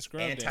weren't a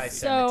scrub daddy.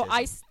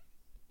 Anti-Semitism.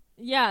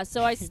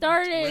 So I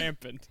started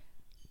Rampant.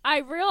 I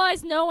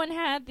realized no one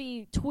had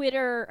the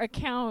Twitter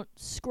account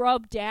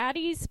Scrub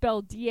Daddy,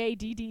 spelled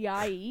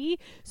DADDIE.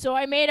 So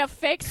I made a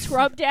fake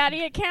Scrub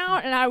Daddy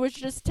account, and I was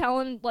just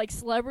telling like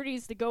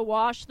celebrities to go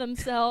wash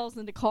themselves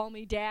and to call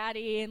me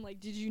daddy, and like,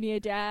 did you need a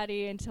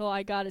daddy? Until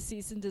I got a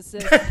cease and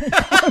desist.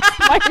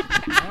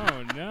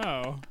 Oh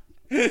no!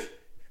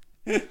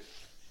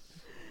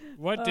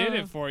 What did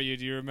it for you?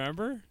 Do you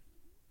remember?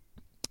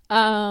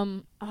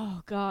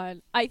 Oh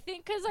god. I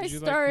think because I Did you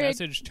started. like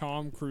message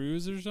Tom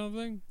Cruise or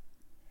something?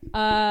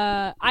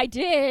 I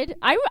did.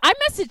 I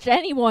messaged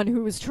anyone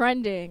who was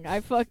trending. I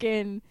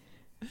fucking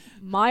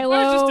Milo.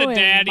 I was just a and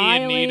daddy in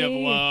Miley. need of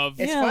love.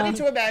 It's Yeah. funny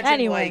to imagine,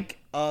 Anyway.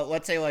 like,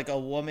 let's say, like, a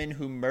woman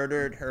who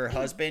murdered her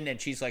husband and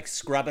she's, like,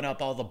 scrubbing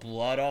up all the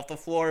blood off the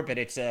floor, but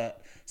it's a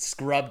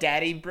Scrub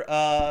Daddy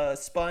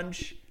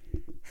sponge.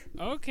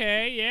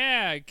 Okay,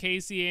 yeah,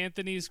 Casey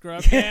Anthony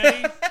Scrub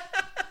Daddy.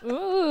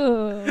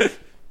 Ooh,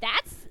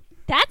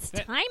 that's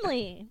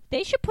timely.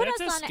 They should put us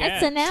That's a on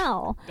sketch.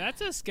 SNL.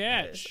 That's a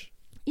sketch.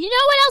 You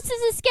know what else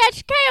is a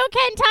sketch?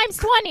 Kaioken times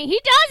 20. He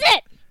does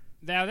it.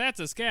 Now that's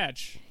a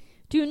sketch.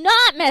 Do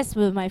not mess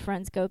with my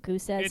friends. Goku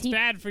says It's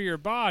bad for your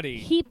body.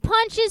 He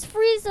punches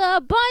Frieza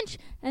a bunch,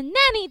 and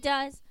then he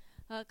does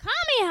a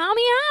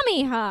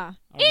Kamehameha.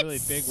 A really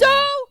It's big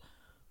so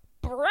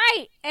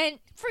bright, and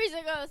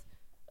Frieza goes,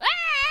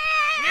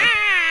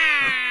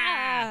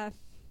 ah!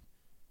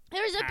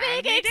 There's a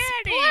big Howdy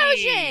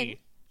explosion. daddy.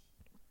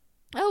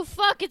 Oh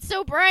fuck! It's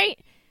so bright,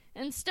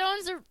 and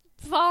stones are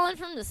falling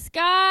from the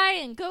sky,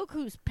 and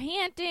Goku's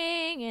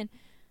panting, and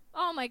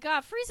oh my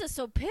god, Frieza's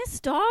so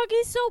pissed, dog.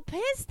 He's so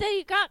pissed that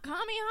he got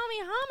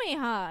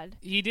Kamehameha.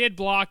 He did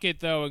block it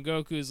though, and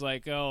Goku's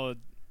like, "Oh,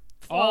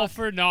 all Fuck.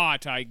 for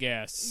naught, I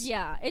guess."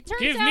 Yeah, it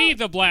turns Give out me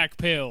the black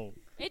pill.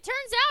 It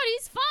turns out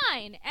he's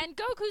fine, and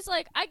Goku's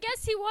like, I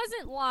guess he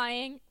wasn't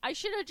lying. I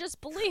should have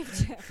just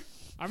believed him.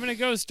 I'm gonna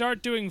go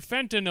start doing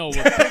fentanyl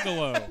with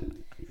Piccolo.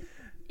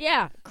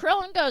 Yeah,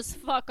 Krillin goes,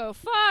 fuck, oh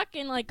fuck,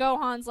 and like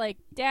Gohan's like,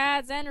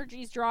 Dad's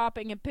energy's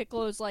dropping, and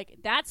Piccolo's like,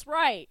 that's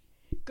right.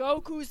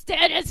 Goku's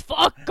dead as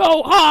fuck,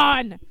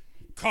 Gohan!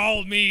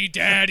 Call me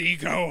Daddy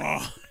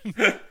Gohan.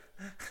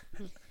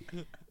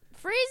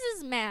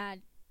 Frieza's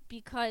mad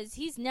because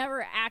he's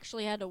never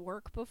actually had to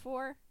work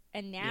before,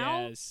 and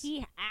now Yes.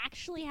 he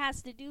actually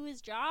has to do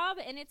his job,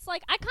 and it's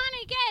like, I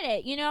kind of get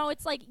it, you know?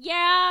 It's like,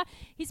 yeah,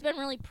 he's been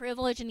really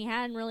privileged and he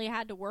hadn't really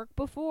had to work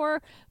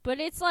before, but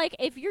it's like,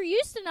 if you're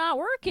used to not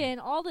working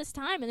all this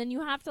time and then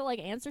you have to, like,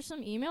 answer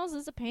some emails,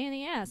 it's a pain in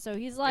the ass. So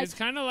he's like... It's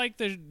kind of like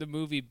the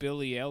movie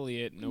Billy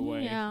Elliot in a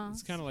way. Yeah.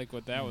 It's kind of like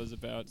what that was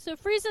about. So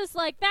Frieza's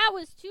like, that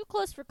was too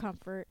close for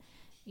comfort.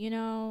 You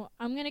know,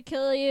 I'm gonna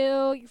kill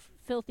you, you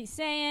filthy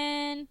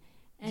Saiyan.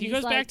 And He he's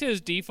goes like, back to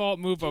his default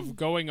move of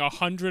going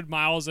 100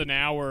 miles an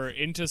hour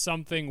into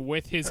something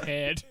with his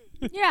head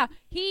yeah,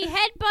 he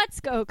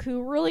headbutts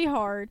Goku really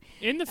hard.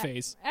 in the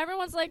face.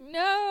 Everyone's like,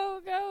 no,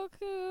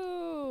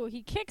 Goku.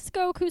 He kicks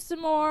Goku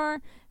some more,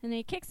 and then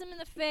he kicks him in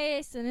the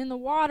face and in the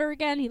water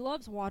again. He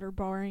loves water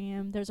barring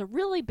him. There's a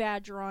really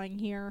bad drawing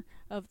here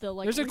of the,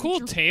 like... There's a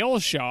cool tail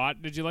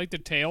shot. Did you like the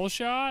tail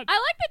shot? I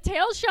like the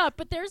tail shot,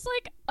 but there's,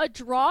 like, a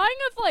drawing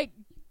of, like,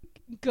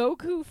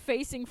 Goku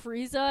facing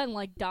Frieza and,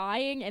 like,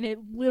 dying, and it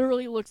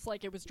literally looks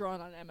like it was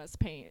drawn on MS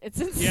Paint. It's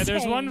insane. Yeah,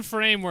 there's one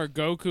frame where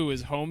Goku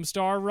is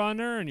Homestar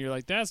Runner, and you're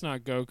like, that's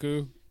not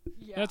Goku.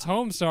 Yeah. That's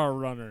Homestar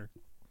Runner.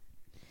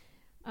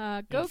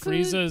 And Goku,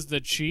 Frieza is the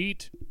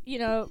cheat. you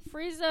know,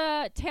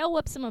 Frieza tail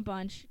whips him a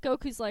bunch.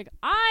 Goku's like,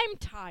 I'm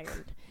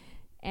tired.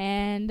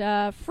 And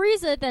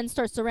Frieza then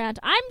starts to rant,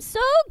 I'm so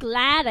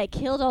glad I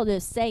killed all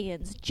those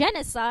Saiyans.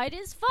 Genocide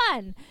is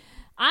fun.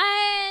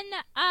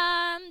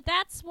 And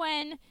that's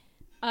when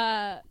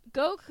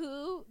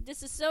Goku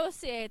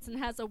disassociates and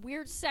has a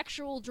weird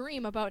sexual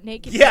dream about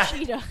naked Yeah.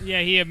 Vegeta.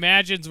 Yeah, he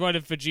imagines what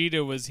if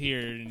Vegeta was here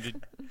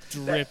and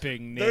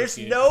dripping naked. There's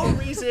no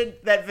reason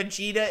that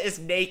Vegeta is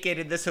naked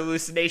in this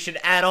hallucination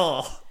at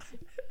all.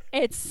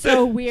 It's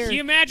so weird. He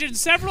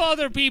imagines several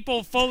other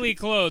people fully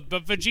clothed,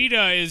 but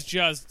Vegeta is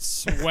just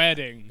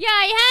sweating.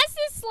 Yeah, he has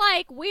this,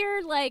 like,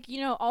 weird, like, you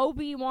know,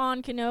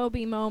 Obi-Wan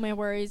Kenobi moment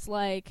where he's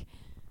like,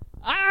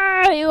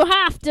 you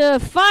have to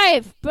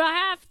fight, but I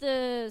have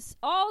to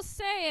all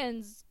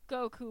Saiyans,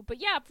 Goku.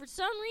 But yeah, for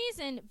some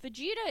reason,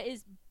 Vegeta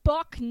is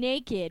buck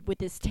naked with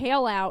his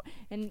tail out,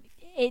 and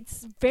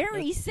it's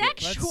very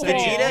sexual. say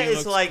Vegeta He is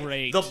looks like,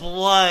 great. the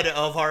blood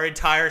of our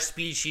entire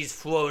species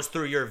flows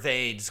through your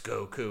veins,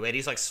 Goku. And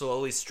he's like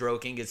slowly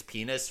stroking his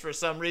penis for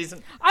some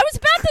reason. I was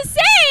about to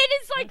say it.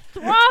 It's like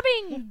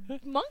throbbing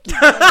monkey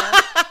tail.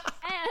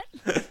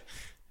 And-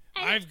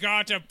 I've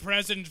got a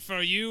present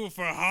for you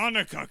for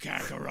Hanukkah,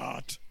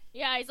 Kakarot.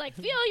 yeah, he's like,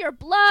 feel your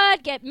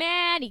blood, get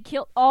mad. He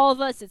killed all of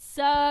us. It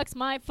sucks.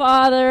 My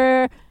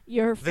father,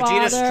 your father.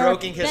 Vegeta's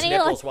stroking his Then he,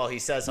 nipples while he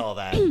says all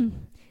that.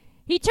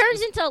 He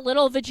turns into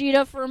little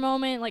Vegeta for a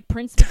moment, like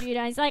Prince Vegeta.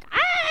 And he's like,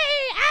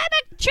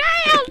 I'm a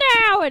child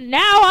now, and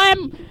now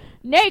I'm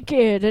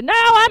naked, and now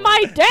I'm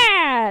my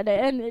dad,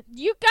 and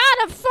you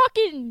gotta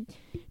fucking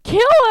kill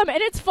him.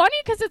 And it's funny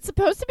because it's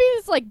supposed to be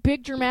this like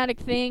big dramatic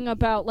thing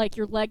about like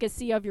your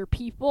legacy of your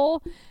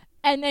people.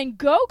 And then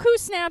Goku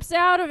snaps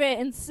out of it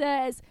and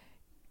says,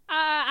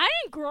 I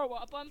didn't grow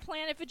up on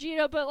Planet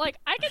Vegeta, but like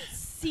I can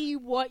see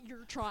what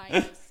you're trying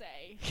to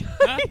say.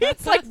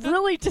 It's like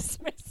really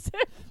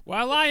dismissive.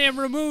 While I am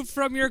removed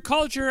from your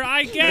culture,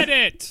 I get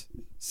it,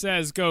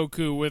 says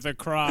Goku with a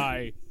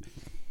cry.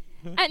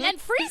 And then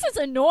Frieza's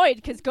annoyed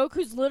because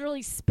Goku's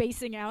literally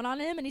spacing out on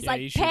him, and he's Yeah,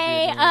 he like, should be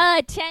pay annoyed.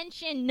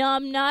 attention,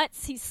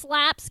 numbnuts. He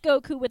slaps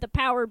Goku with a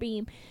power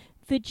beam.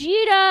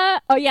 Vegeta,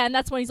 oh yeah, and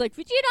that's when he's like,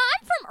 Vegeta,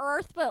 I'm from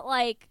Earth, but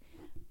like,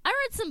 I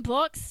read some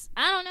books.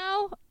 I don't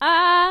know.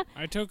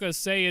 I took a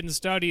Saiyan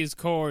studies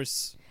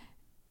course.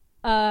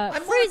 I'm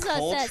more Frieza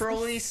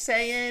culturally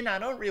Saiyan. I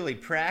don't really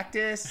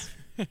practice.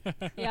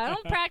 yeah, I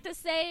don't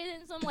practice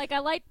Saiyanism. Like, I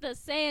light the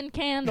Saiyan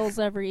candles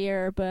every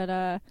year, but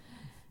I'm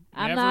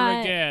Never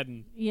not.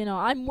 again. You know,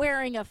 I'm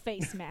wearing a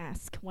face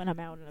mask when I'm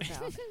out and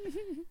about.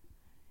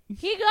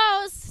 He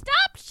goes,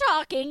 stop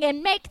talking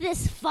and make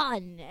this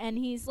fun. And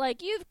he's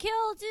like, you've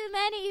killed too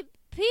many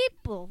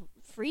people,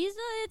 Frieza.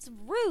 It's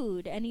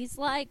rude. And he's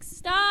like,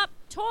 stop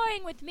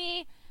toying with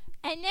me.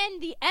 And then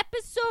the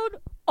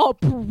episode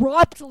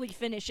abruptly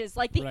finishes.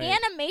 Like, the Right.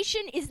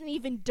 animation isn't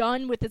even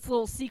done with its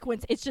little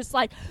sequence. It's just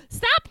like,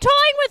 stop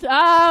toying with...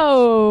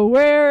 Oh,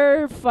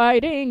 we're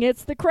fighting.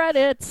 It's the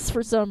credits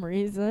for some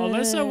reason.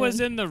 Alyssa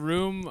was in the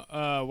room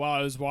while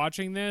I was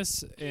watching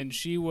this, and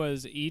she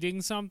was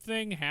eating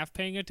something, half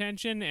paying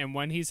attention, and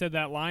when he said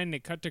that line,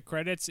 it cut to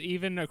credits.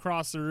 Even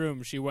across the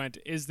room, she went,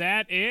 is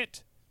that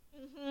it?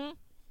 Mm-hmm.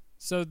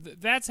 So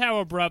that's how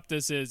abrupt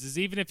this is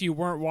even if you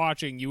weren't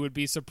watching, you would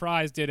be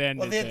surprised it ended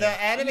Well, the there.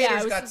 animators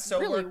Yeah, it got was so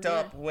really worked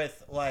up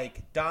with,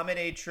 like,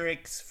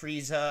 Dominatrix,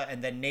 Frieza,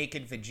 and then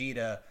Naked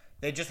Vegeta.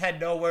 They just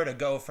had nowhere to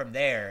go from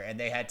there, and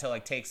they had to,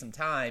 like, take some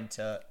time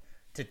to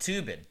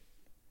Tubin.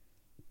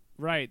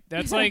 Right.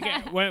 That's like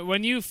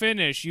when you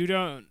finish, you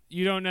don't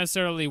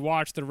necessarily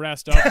watch the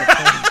rest of the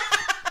thing.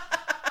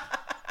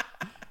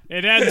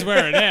 It ends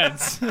where it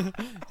ends.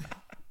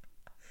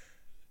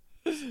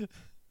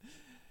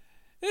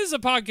 This is a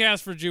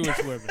podcast for Jewish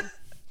women.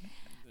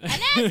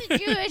 And as a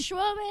Jewish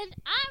woman,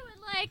 I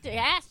would like to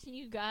ask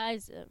you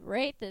guys to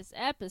rate this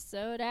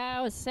episode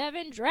out of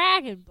 7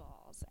 Dragon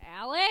Balls.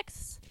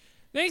 Alex?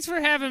 Thanks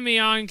for having me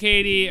on,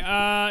 Katie.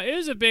 It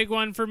was a big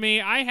one for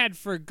me. I had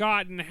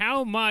forgotten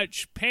how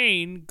much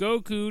pain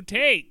Goku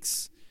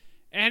takes.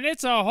 And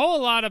it's a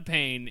whole lot of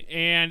pain.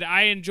 And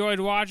I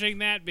enjoyed watching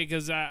that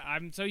because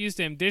I'm so used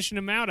to him dishing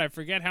him out, I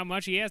forget how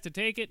much he has to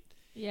take it.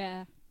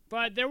 Yeah.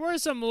 But there were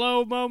some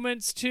low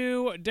moments,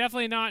 too.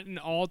 Definitely not an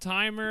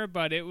all-timer,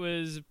 but it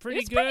was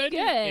pretty good. Pretty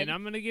good. And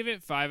I'm going to give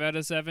it 5 out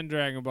of 7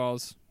 Dragon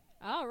Balls.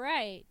 All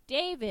right.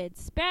 David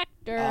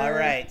Spector. All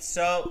right,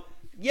 so...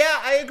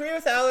 Yeah, I agree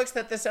with Alex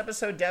that this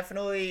episode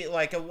definitely,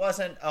 like, it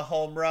wasn't a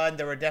home run.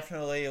 There were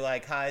definitely,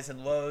 like, highs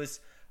and lows.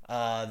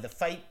 The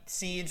fight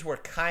scenes were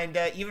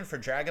kinda, even for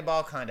Dragon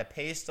Ball, kinda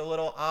paced a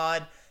little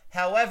odd.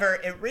 However,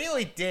 it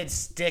really did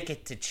stick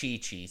it to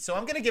Chi-Chi. So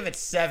I'm gonna give it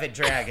 7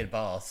 Dragon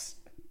Balls.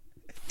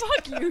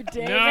 Fuck you,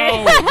 David.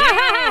 No.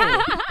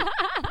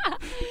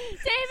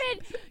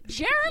 David,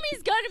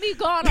 Jeremy's going to be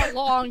gone a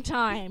long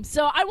time.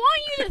 So I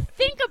want you to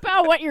think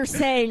about what you're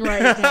saying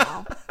right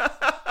now.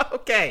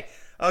 Okay,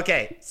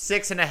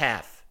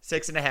 6.5.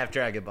 6.5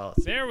 Dragon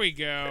Balls. There we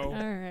go. All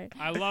right.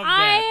 I love I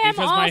that am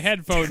because my also-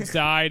 headphones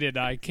died and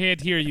I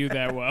can't hear you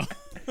that well.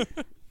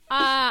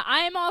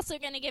 I am also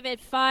going to give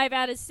it 5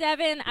 out of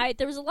 7.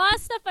 There was a lot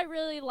of stuff I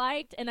really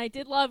liked, and I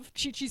did love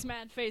Chi-Chi's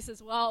mad face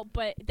as well,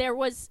 but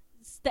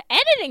the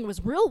editing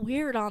was real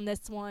weird on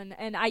this one,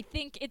 and I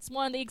think it's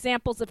one of the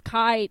examples of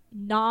Kai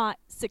not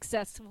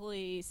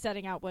successfully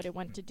setting out what it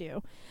went to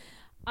do.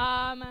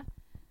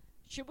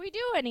 Should we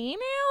do an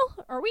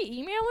email? Are we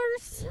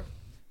emailers?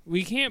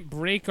 We can't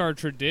break our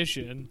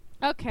tradition.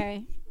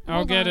 Okay. I'll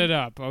Hold get on. it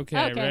up.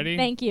 Okay, ready?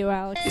 Thank you,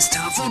 Alex. It's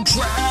time for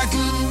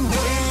Dragon Mail.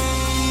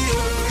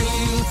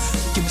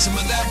 Give me some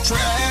of that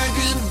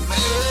Dragon Mail.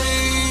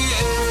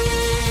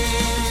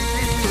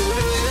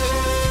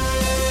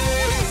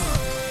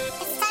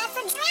 It's time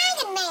for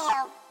Dragon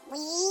Mail,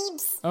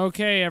 weebs.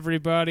 Okay,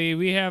 everybody,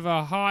 we have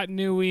a hot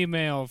new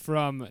email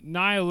from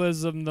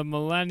Nihilism, the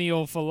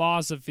Millennial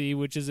Philosophy,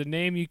 which is a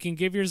name you can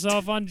give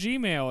yourself on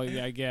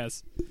Gmail, I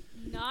guess.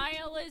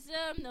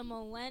 Nihilism, the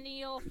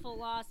millennial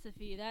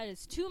philosophy. That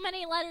is too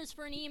many letters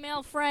for an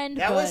email, friend.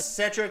 That but was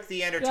Cedric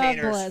the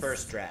Entertainer's bless.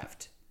 first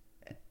draft.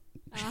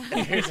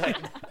 Here's like,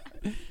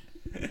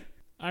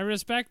 I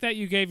respect that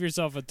you gave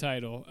yourself a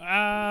title.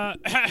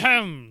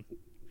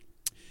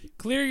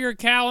 Clear your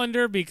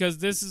calendar because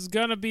this is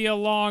gonna be a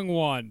long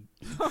one.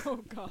 Oh,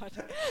 God.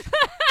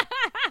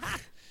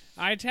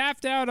 I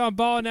tapped out on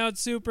Ballin' Out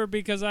Super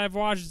because I've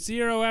watched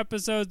 0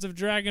 episodes of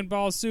Dragon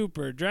Ball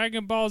Super.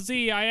 Dragon Ball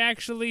Z I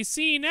actually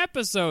seen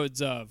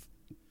episodes of.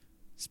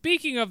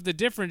 Speaking of the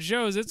different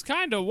shows, it's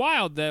kind of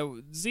wild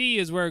that Z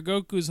is where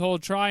Goku's whole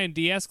try and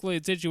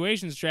de-escalate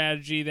situation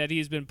strategy that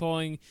he's been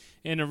pulling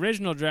in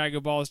original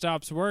Dragon Ball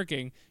stops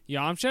working.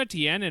 Yamcha,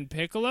 Tien, and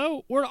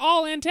Piccolo were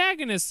all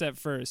antagonists at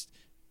first.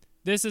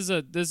 This is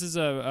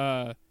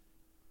a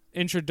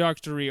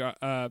introductory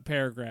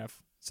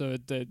paragraph. So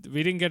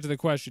we didn't get to the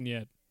question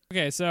yet.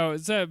 Okay, so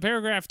it's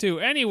paragraph 2.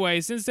 Anyway,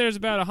 since there's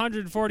about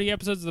 140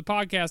 episodes of the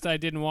podcast I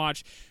didn't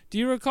watch, do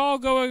you recall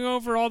going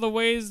over all the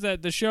ways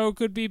that the show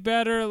could be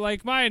better?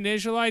 Like, my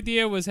initial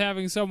idea was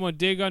having someone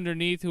dig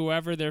underneath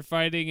whoever they're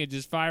fighting and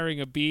just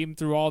firing a beam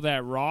through all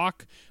that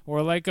rock,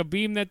 or like a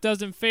beam that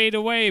doesn't fade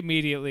away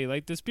immediately,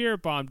 like the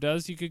Spirit Bomb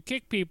does. You could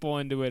kick people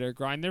into it or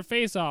grind their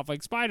face off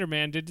like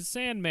Spider-Man did to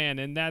Sandman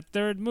in that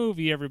third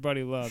movie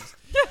everybody loves.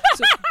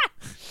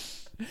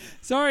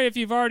 Sorry if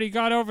you've already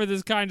got over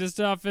this kind of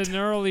stuff in an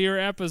earlier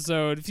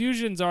episode.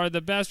 Fusions are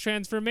the best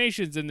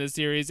transformations in this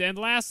series. And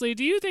lastly,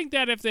 do you think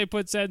that if they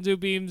put Senzu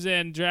beams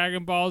and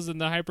Dragon Balls in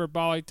the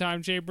hyperbolic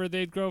time chamber,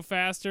 they'd grow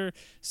faster?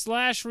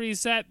 /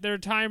 reset their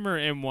timer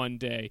in one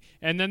day.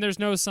 And then there's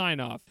no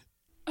sign-off.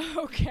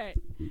 Okay.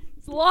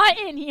 It's a lot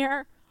in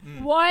here.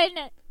 One,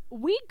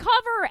 we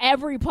cover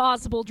every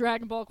possible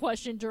Dragon Ball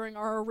question during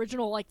our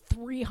original,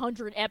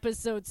 300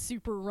 episode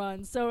super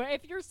run. So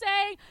if you're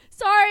saying,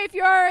 sorry if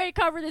you already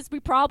covered this,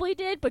 we probably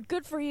did, but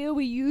good for you.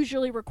 We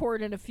usually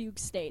record in a fugue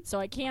state, so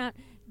I can't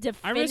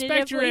definitively I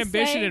respect your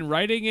ambition in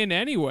writing in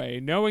anyway,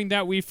 knowing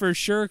that we for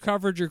sure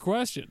covered your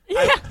question.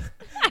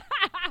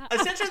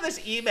 Essentially,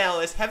 this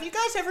email is, have you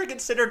guys ever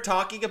considered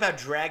talking about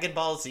Dragon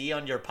Ball Z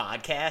on your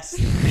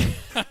podcast?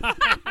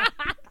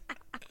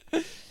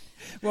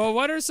 Well,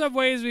 what are some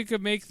ways we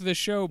could make the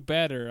show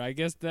better? I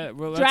guess that...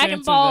 Well, let's Dragon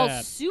answer Ball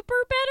that. Super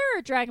better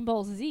or Dragon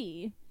Ball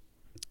Z?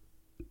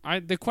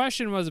 The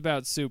question was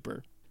about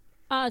Super.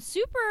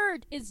 Super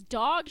is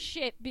dog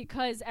shit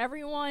because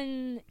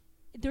everyone...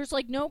 There's,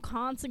 no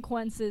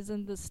consequences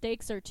and the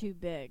stakes are too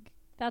big.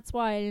 That's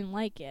why I didn't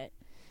like it.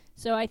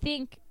 So I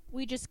think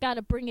we just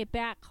gotta bring it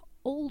back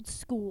old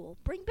school.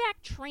 Bring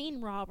back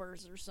train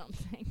robbers or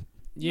something.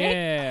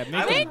 Yeah,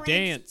 make them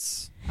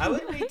dance. I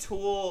would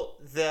retool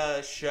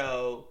the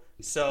show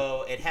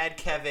so it had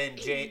Kevin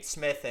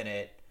Smith in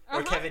it,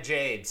 or Kevin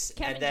James,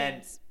 Kevin and then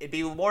James. it'd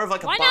be more of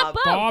like a Why not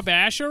Bob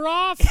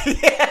Asheroff?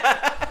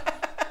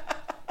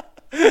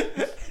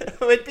 It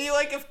would be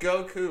like if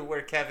Goku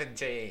were Kevin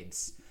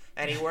James,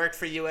 and he worked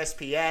for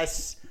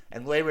USPS,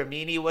 and Lei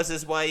Ramini was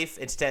his wife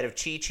instead of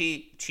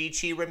Chi-Chi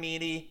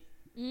Ramini.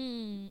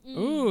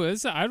 Ooh,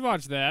 I'd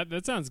watch that.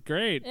 That sounds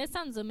great. It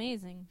sounds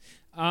amazing.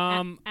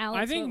 I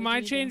Alex, think what my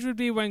would you change do? would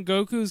be when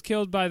Goku's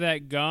killed by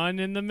that gun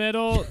in the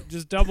middle.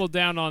 Just double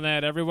down on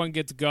that. Everyone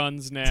gets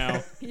guns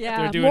now.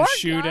 Yeah, They're doing more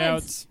shootouts.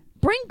 Guns.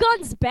 Bring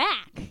guns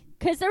back.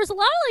 Because there was a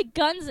lot of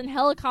guns and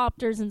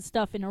helicopters and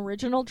stuff in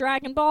original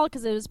Dragon Ball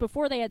because it was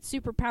before they had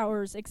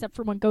superpowers except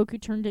for when Goku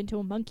turned into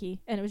a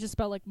monkey and it was just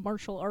about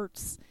martial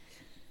arts.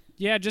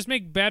 Yeah, just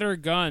make better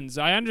guns.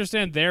 I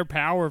understand they're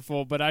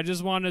powerful, but I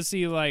just want to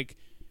see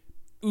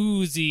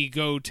Uzi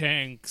go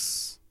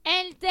tanks.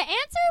 And the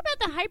answer about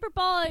the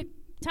hyperbolic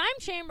time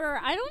chamber,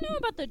 I don't know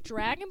about the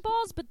Dragon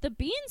Balls, but the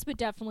beans would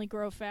definitely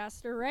grow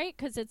faster, right?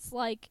 Because it's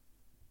a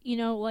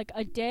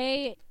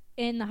day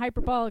in the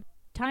hyperbolic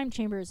time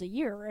chamber is a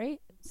year,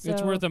 right? So,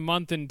 It's worth a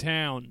month in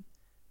town.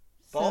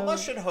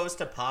 Bulma should host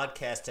a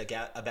podcast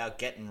about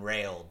getting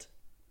railed.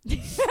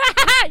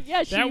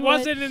 Yeah, she That would.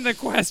 wasn't in the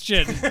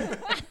question.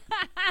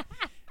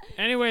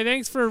 Anyway,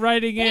 thanks for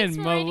writing Thanks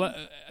in. for writing.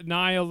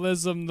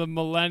 Nihilism, the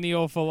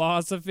millennial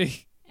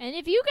philosophy. And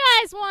if you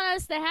guys want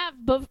us to have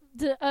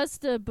us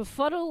to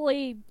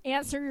befuddly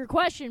answer your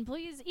question,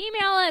 please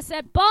email us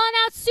at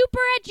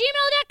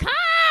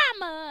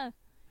ballingoutsuper@gmail.com.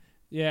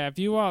 Yeah, if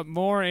you want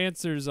more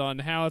answers on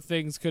how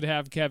things could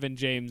have Kevin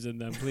James in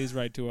them, please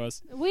write to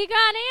us. We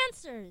got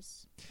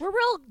answers. We're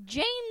real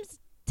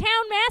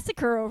Jamestown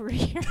Massacre over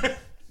here.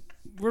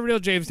 We're real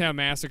Jamestown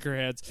Massacre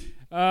heads.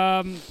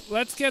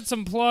 Let's get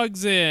some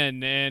plugs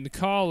in and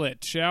call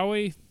it, shall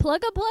we?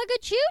 Plug a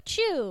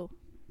choo-choo.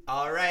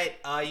 All right,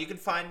 you can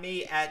find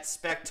me at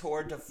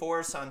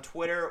SpectorDeForce on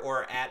Twitter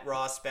or at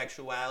Raw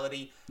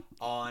Spectuality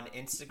on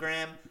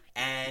Instagram.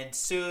 And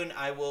soon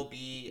I will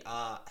be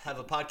have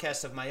a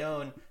podcast of my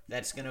own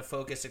that's going to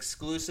focus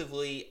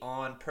exclusively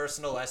on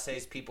personal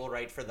essays people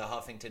write for the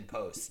Huffington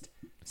Post.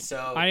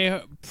 So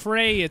I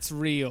pray it's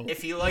real.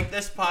 if you like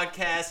this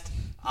podcast,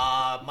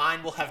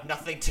 mine will have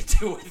nothing to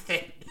do with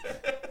it.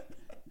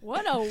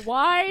 What a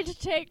wide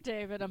take,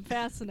 David. I'm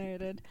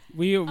fascinated.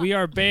 We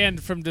are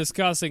banned from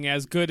discussing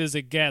As Good As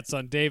It Gets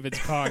on David's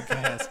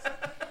podcast.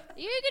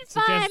 You can It's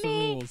find against the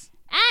me rules.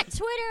 at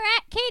Twitter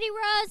at Katie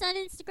Rose, on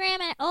Instagram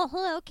at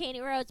hello Katie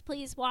Rose.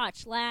 Please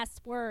watch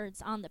Last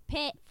Words on the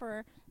Pit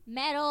for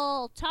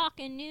metal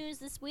talking news.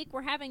 This week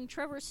we're having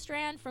Trevor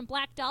Strand from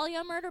Black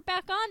Dahlia Murder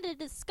back on to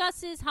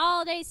discuss his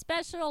holiday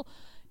special,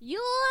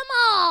 Yule 'Em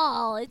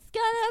All. It's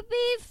gonna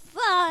be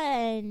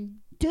fun,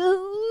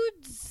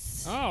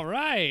 dudes. All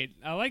right.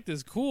 I like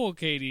this cool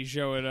Katie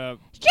showing up.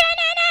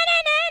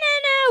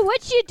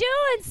 What you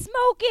doing?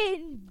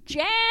 Smoking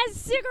jazz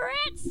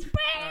cigarettes?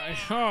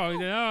 Oh,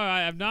 no,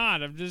 I'm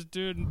not. I'm just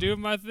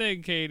doing my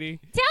thing, Katie.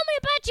 Tell me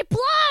about your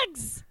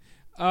plugs.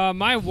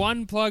 My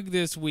one plug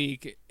this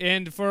week,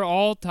 and for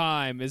all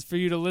time, is for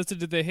you to listen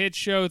to the hit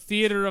show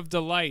Theater of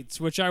Delights,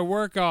 which I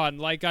work on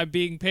like I'm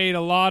being paid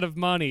a lot of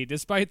money,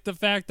 despite the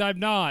fact I'm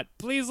not.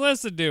 Please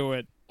listen to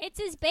it. It's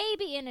his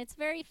baby, and it's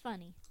very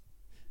funny.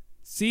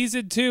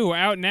 Season 2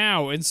 out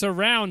now in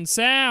surround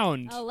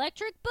sound.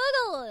 Electric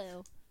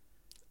Boogaloo.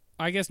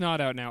 I guess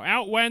not out now.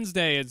 Out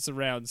Wednesday in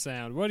surround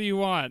sound. What do you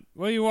want?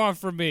 What do you want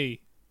from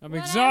me? I'm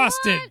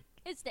exhausted.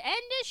 It's to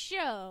end this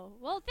show.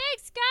 Well,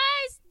 thanks,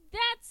 guys.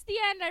 That's the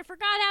end. I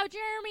forgot how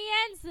Jeremy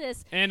ends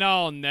this. And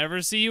I'll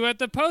never see you at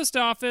the post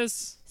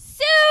office.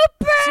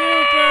 Super!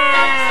 Super!